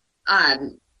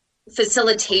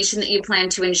facilitation that you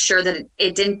planned to ensure that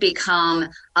it didn't become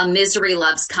a misery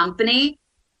loves company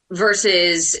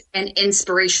versus an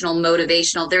inspirational,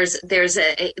 motivational?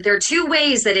 There are two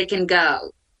ways that it can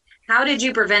go. How did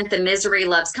you prevent the misery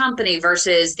loves company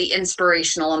versus the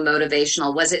inspirational and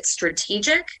motivational? Was it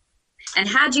strategic? And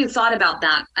had you thought about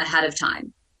that ahead of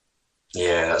time?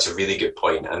 Yeah, that's a really good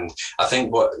point. And I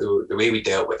think the way we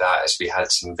dealt with that is we had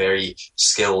some very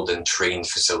skilled and trained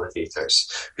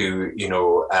facilitators who,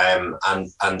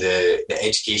 and the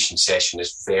education session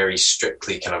is very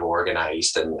strictly kind of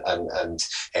organised and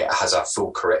it has a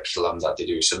full curriculum that they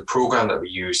do. So the programme that we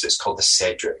used is called the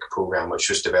CEDRIC programme, which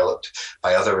was developed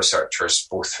by other researchers,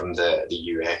 both from the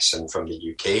US and from the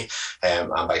UK, and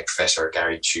by Professor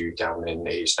Gary Chu down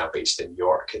who's now based in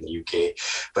York in the UK.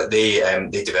 But they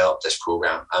developed this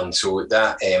program, and so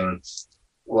that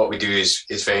what we do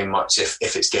is very much if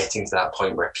it's getting to that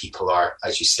point where people are,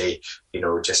 as you say,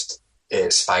 just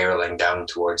spiraling down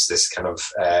towards this kind of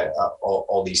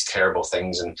all these terrible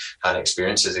things and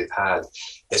experiences they've had,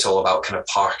 it's all about kind of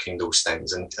parking those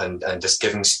things and just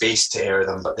giving space to air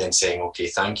them, but then saying, okay,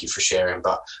 thank you for sharing,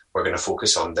 but we're going to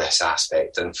focus on this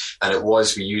aspect. And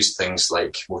we used things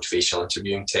like motivational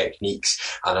interviewing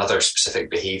techniques and other specific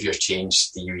behaviour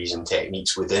change theories and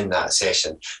techniques within that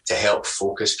session to help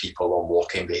focus people on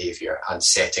walking behaviour and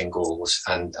setting goals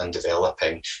and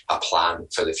developing a plan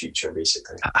for the future,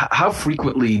 basically. How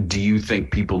frequently do you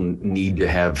think people need to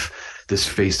have this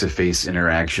face-to-face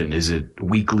interaction? Is it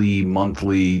weekly,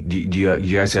 monthly? Do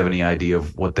you guys have any idea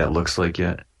of what that looks like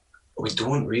yet? We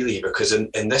don't really, because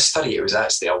in this study, it was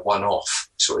actually a one-off.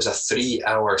 So it was a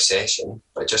 3-hour session,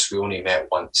 but we only met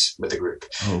once with the group.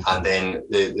 Okay. And then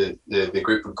the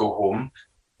group would go home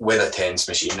with a TENS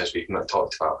machine, as we've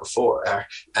talked about before.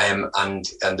 And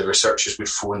the researchers would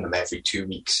phone them every 2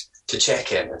 weeks to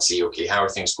check in and see, okay, how are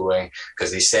things going?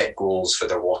 Because they set goals for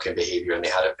their walking behaviour and they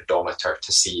had a pedometer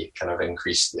to see kind of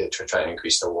to try and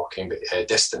increase their walking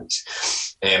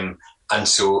distance. And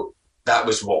so that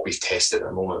was what we've tested at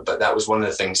the moment. But that was one of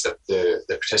the things that the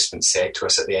participants said to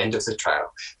us at the end of the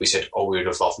trial. We said, oh, we would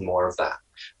have loved more of that.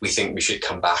 We think we should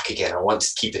come back again. I want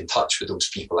to keep in touch with those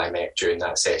people I met during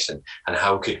that session. And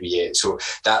how could we? So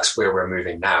that's where we're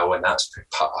moving now. And that's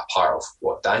a part of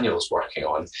what Daniel's working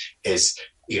on is,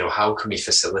 how can we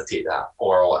facilitate that?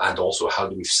 And also how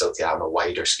do we facilitate that on a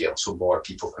wider scale so more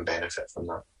people can benefit from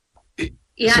that?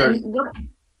 Yeah. And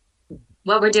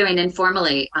what we're doing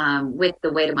informally with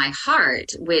the Way to My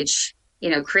Heart, which,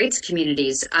 creates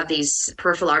communities of these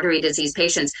peripheral artery disease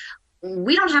patients.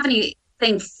 We don't have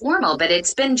anything formal, but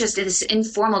it's been just this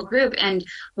informal group. And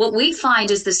what we find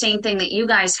is the same thing that you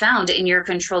guys found in your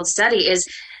controlled study is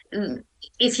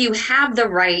if you have the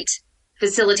right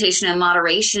facilitation and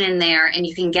moderation in there and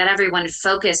you can get everyone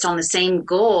focused on the same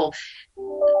goal,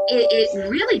 it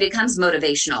really becomes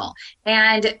motivational.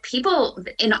 And people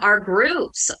in our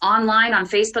groups online on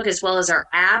Facebook, as well as our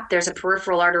app, there's a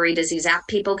peripheral artery disease app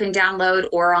people can download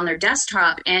or on their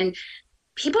desktop. And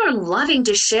people are loving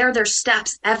to share their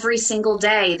steps every single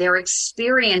day, their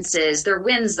experiences, their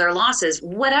wins, their losses,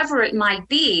 whatever it might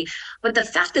be. But the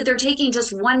fact that they're taking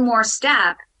just one more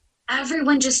step,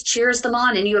 everyone just cheers them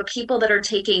on. And you have people that are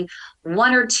taking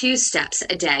 1 or 2 steps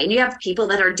a day. And you have people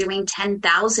that are doing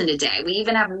 10,000 a day. We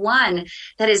even have one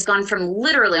that has gone from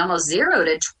literally almost 0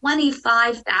 to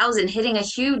 25,000, hitting a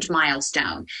huge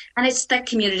milestone. And it's that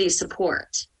community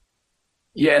support.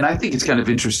 Yeah, and I think it's kind of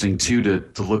interesting, too,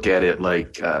 to look at it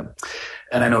like,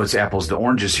 and I know it's apples to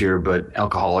oranges here, but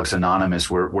Alcoholics Anonymous,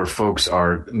 where folks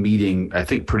are meeting, I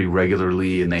think, pretty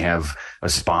regularly, and they have a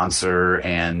sponsor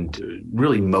and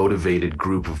really motivated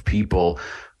group of people.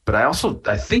 but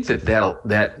I think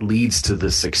that leads to the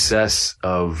success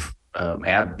of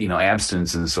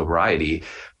abstinence and sobriety,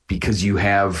 because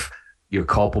you're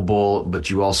culpable, but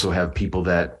you also have people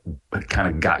that kind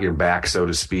of got your back, so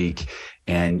to speak,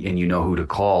 and you know who to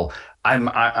call.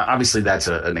 Obviously that's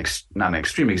not an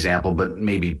extreme example, but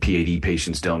maybe PAD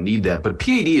patients don't need that. But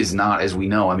PAD is not, as we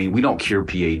know, I mean, we don't cure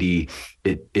PAD.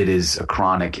 It is a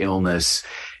chronic illness,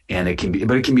 and it can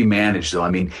be managed though. I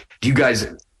mean, do you guys,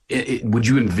 would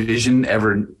you envision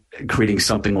ever creating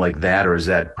something like that, or is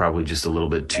that probably just a little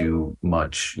bit too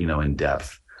much, in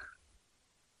depth?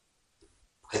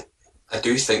 I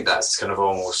do think that's kind of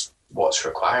almost what's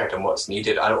required and what's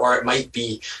needed. Or it might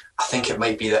be, I think it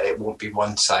might be that it won't be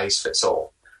one size fits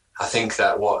all. I think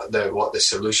that what the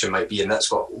solution might be, and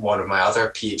that's what one of my other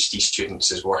PhD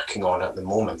students is working on at the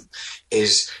moment,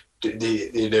 is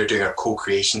they're doing a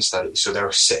co-creation study. So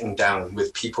they're sitting down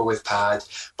with people with PAD,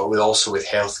 but also with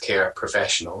healthcare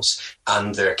professionals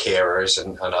and their carers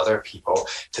and other people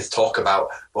to talk about,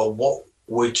 well, what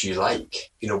would you like?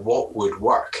 What would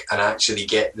work, and actually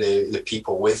get the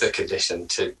people with the condition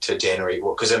to generate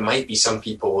what, because it might be some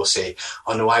people will say,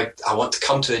 oh no, I want to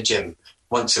come to the gym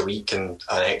once a week and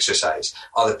exercise.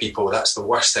 Other people, that's the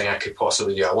worst thing I could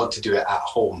possibly do. I want to do it at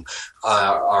home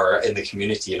or in the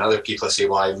community. And other people say,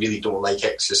 well, I really don't like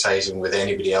exercising with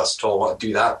anybody else at all. I want to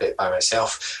do that bit by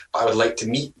myself. But I would like to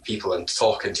meet people and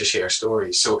talk and to share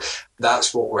stories. So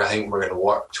that's what I think we're going to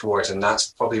work towards. And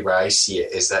that's probably where I see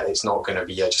it, is that it's not going to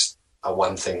be just a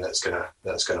one thing that's going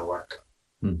to work.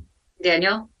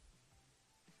 Daniel?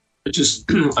 I just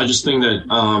think that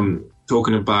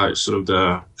talking about sort of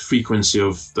the frequency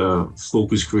of the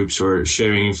focus groups or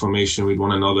sharing information with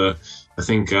one another, I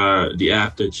think the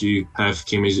app that you have,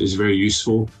 Kim, is very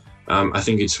useful. I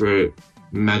think it's where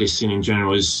medicine in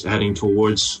general is heading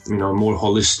towards, more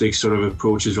holistic sort of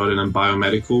approaches rather than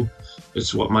biomedical.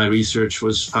 It's what my research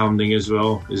was founding as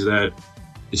well, is that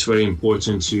it's very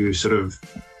important to sort of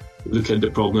look at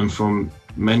the problem from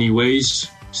many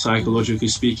ways, psychologically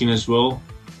speaking as well,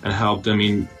 and help them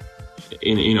in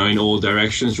all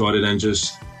directions, rather than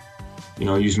just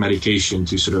use medication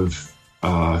to sort of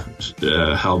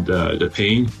help the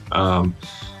pain.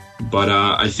 But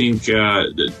I think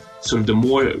sort of the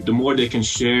more they can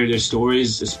share their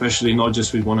stories, especially not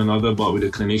just with one another but with a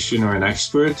clinician or an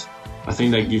expert, I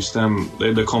think that gives them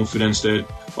the confidence that,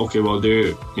 okay, well,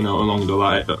 they're along the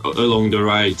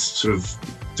right sort of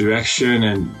direction,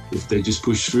 and if they just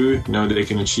push through, they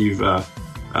can achieve the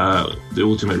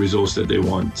ultimate results that they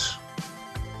want.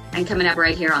 And coming up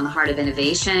right here on The Heart of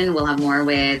Innovation, we'll have more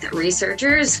with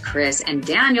researchers Chris and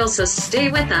Daniel, so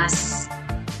stay with us.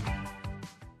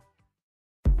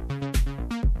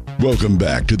 Welcome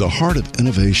back to The Heart of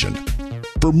Innovation.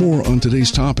 For more on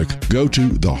today's topic, go to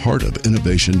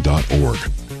theheartofinnovation.org.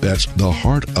 That's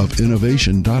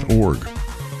theheartofinnovation.org.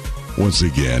 Once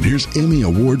again, here's Emmy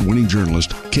Award-winning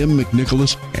journalist Kim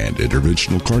McNicholas and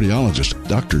interventional cardiologist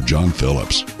Dr. John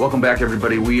Phillips. Welcome back,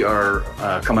 everybody. We are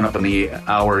coming up on the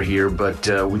hour here, but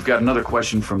we've got another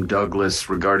question from Douglas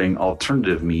regarding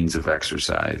alternative means of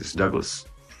exercise. Douglas.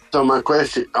 So my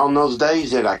question, on those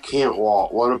days that I can't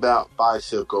walk, what about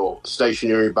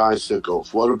stationary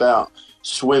bicycles? What about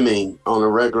swimming on a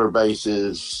regular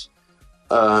basis?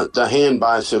 The hand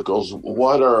bicycles,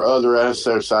 what are other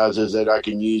exercises that I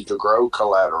can use to grow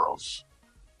collaterals?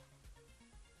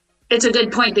 It's a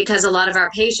good point, because a lot of our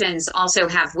patients also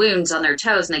have wounds on their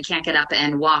toes and they can't get up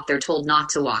and walk. They're told not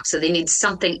to walk. So they need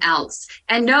something else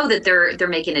and know that they're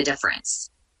making a difference.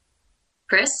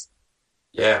 Chris?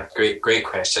 Yeah, great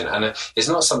question. And it's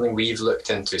not something we've looked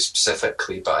into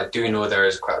specifically, but I do know there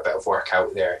is quite a bit of work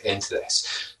out there into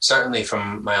this. Certainly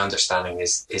from my understanding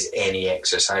is any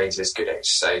exercise is good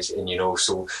exercise. And,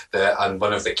 and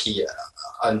one of the key,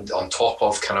 and on top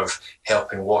of kind of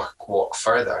helping walk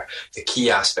further, the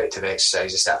key aspect of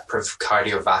exercise is that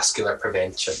cardiovascular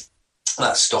prevention.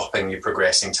 That's stopping you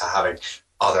progressing to having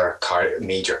other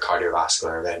major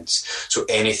cardiovascular events. So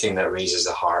anything that raises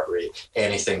the heart rate,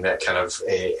 anything that kind of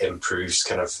improves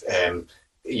kind of, the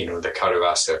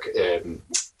cardiovascular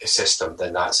system,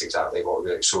 then that's exactly what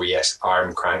we do. So yes,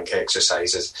 arm crank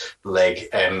exercises, leg,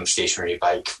 stationary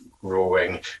bike,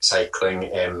 rowing, cycling,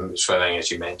 swimming, as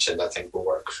you mentioned, I think will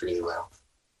work really well.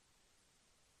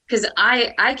 Because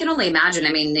I can only imagine,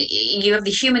 you have the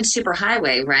human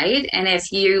superhighway, right? And if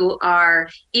you are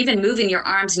even moving your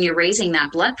arms and you're raising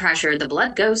that blood pressure, the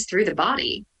blood goes through the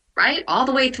body, right? All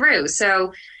the way through.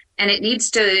 So, and it needs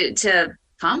to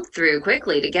pump through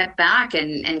quickly to get back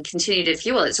and continue to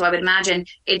fuel it. So I would imagine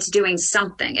it's doing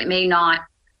something. It may not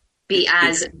be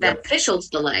as beneficial to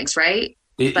the legs, right?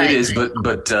 It is,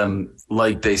 but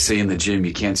like they say in the gym,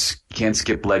 you can't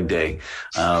skip leg day.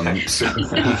 So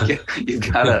you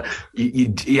gotta,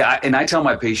 and I tell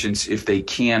my patients if they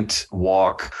can't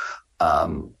walk,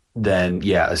 then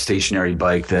a stationary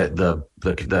bike, that the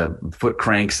foot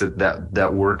cranks that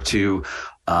work too.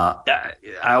 I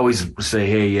always say,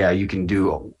 hey, you can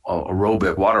do water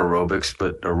aerobics,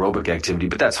 but aerobic activity,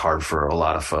 but that's hard for a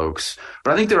lot of folks.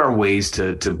 But I think there are ways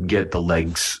to get the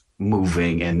legs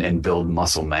moving and build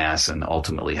muscle mass and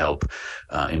ultimately help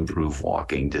improve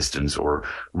walking distance or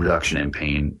reduction in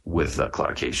pain with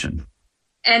claudication.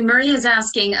 And Maria's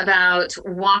asking about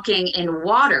walking in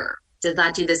water. Does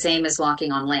that do the same as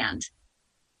walking on land?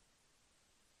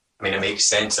 I mean, it makes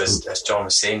sense, as John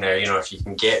was saying there, if you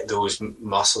can get those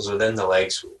muscles within the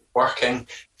legs working,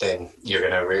 then you're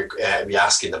going to be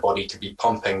asking the body to be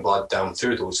pumping blood down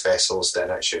through those vessels, then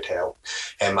it should help.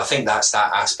 I think that's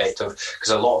that aspect of, because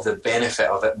a lot of the benefit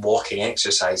of it, walking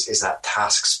exercise, is that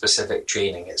task-specific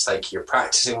training. It's like you're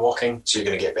practicing walking, so you're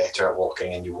going to get better at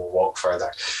walking and you will walk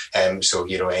further. So,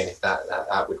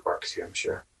 that would work too, I'm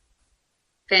sure.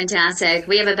 Fantastic.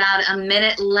 We have about a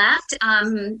minute left.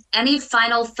 Any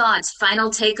final thoughts, final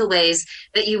takeaways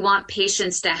that you want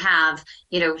patients to have,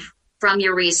 from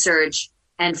your research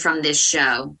and from this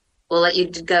show? We'll let you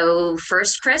go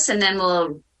first, Chris, and then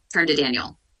we'll turn to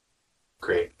Daniel.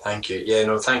 Great. Thank you.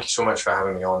 Thank you so much for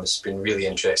having me on. This has been a really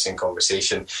interesting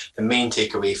conversation. The main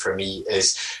takeaway for me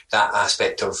is that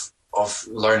aspect of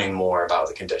learning more about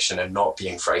the condition and not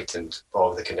being frightened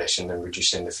of the condition and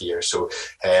reducing the fear. So,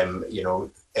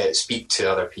 speak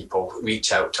to other people,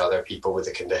 reach out to other people with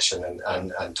the condition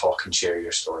and talk and share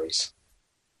your stories.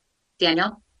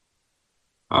 Daniel?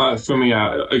 For me,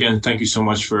 again, thank you so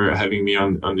much for having me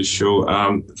on the show.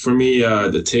 For me,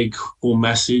 the take-home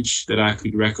message that I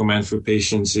could recommend for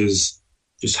patients is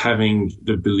just having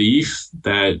the belief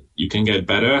that you can get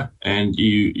better and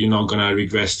you're not going to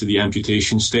regress to the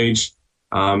amputation stage,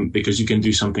 because you can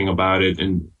do something about it.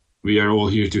 And we are all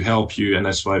here to help you. And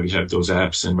that's why we have those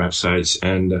apps and websites,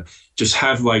 and just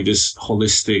have like this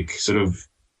holistic sort of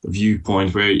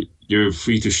viewpoint where you're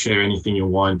free to share anything you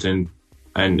want, and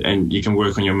you can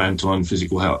work on your mental and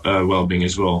physical health, well-being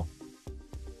as well.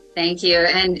 Thank you.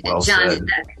 And well John,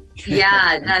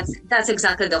 that's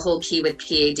exactly the whole key with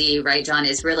PAD, right, John,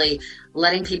 is really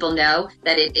letting people know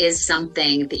that it is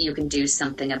something that you can do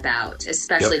something about,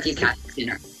 especially if you catch it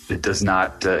sooner. It does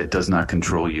not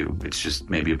control you. It's just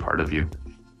maybe a part of you.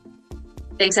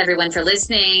 Thanks, everyone, for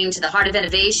listening to The Heart of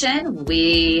Innovation.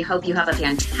 We hope you have a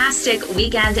fantastic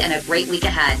weekend and a great week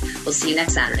ahead. We'll see you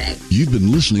next Saturday. You've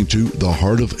been listening to The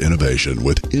Heart of Innovation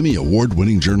with Emmy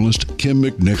Award-winning journalist Kim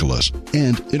McNicholas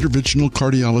and interventional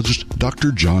cardiologist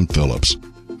Dr. John Phillips.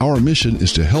 Our mission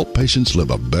is to help patients live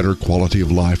a better quality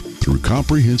of life through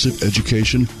comprehensive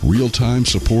education, real-time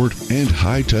support, and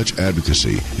high-touch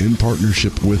advocacy in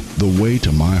partnership with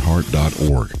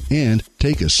thewaytomyheart.org and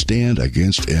Take a Stand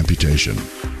Against Amputation.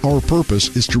 Our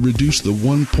purpose is to reduce the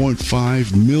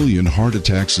 1.5 million heart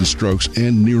attacks and strokes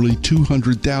and nearly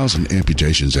 200,000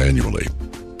 amputations annually.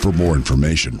 For more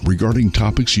information regarding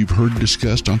topics you've heard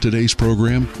discussed on today's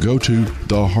program, go to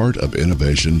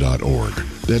theheartofinnovation.org.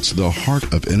 That's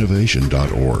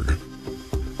theheartofinnovation.org.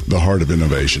 The Heart of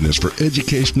Innovation is for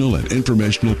educational and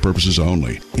informational purposes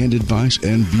only, and advice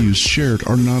and views shared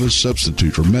are not a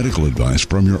substitute for medical advice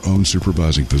from your own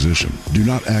supervising physician. Do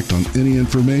not act on any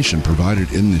information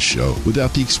provided in this show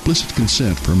without the explicit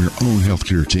consent from your own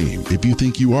healthcare team. If you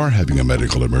think you are having a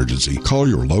medical emergency, call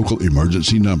your local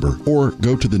emergency number or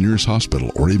go to the nearest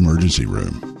hospital or emergency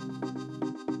room.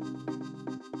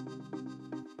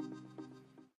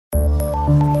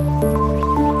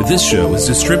 This show is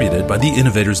distributed by the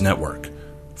Innovators Network.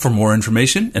 For more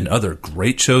information and other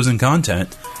great shows and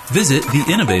content, visit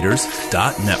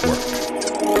theinnovators.network.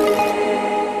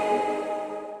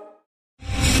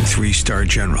 3-star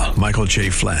General Michael J.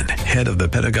 Flynn, head of the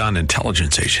Pentagon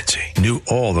Intelligence Agency, knew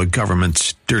all the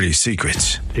government's dirty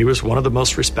secrets. He was one of the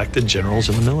most respected generals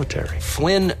in the military.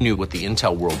 Flynn knew what the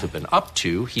intel world had been up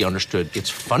to. He understood its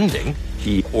funding.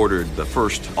 He ordered the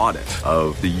first audit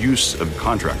of the use of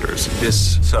contractors.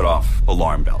 This set off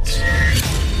alarm bells.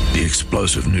 The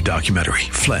explosive new documentary,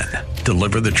 Flynn,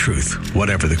 Deliver the Truth,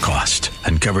 Whatever the Cost,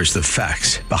 uncovers the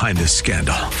facts behind this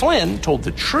scandal. Flynn told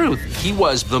the truth. He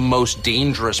was the most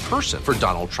dangerous person for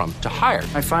Donald Trump to hire.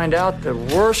 I find out the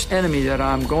worst enemy that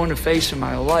I'm going to face in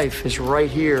my life is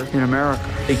right here in America.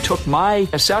 They took my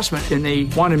assessment and they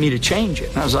wanted me to change it.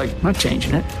 And I was like, I'm not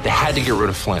changing it. They had to get rid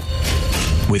of Flynn.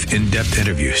 With in-depth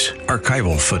interviews,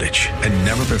 archival footage, and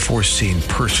never-before-seen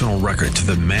personal records of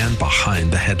the man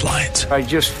behind the headlines. I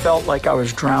just felt like I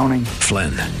was drowning.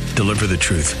 Flynn, Deliver the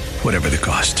Truth, Whatever the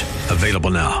Cost.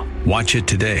 Available now. Watch it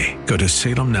today. Go to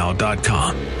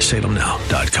salemnow.com.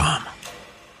 salemnow.com.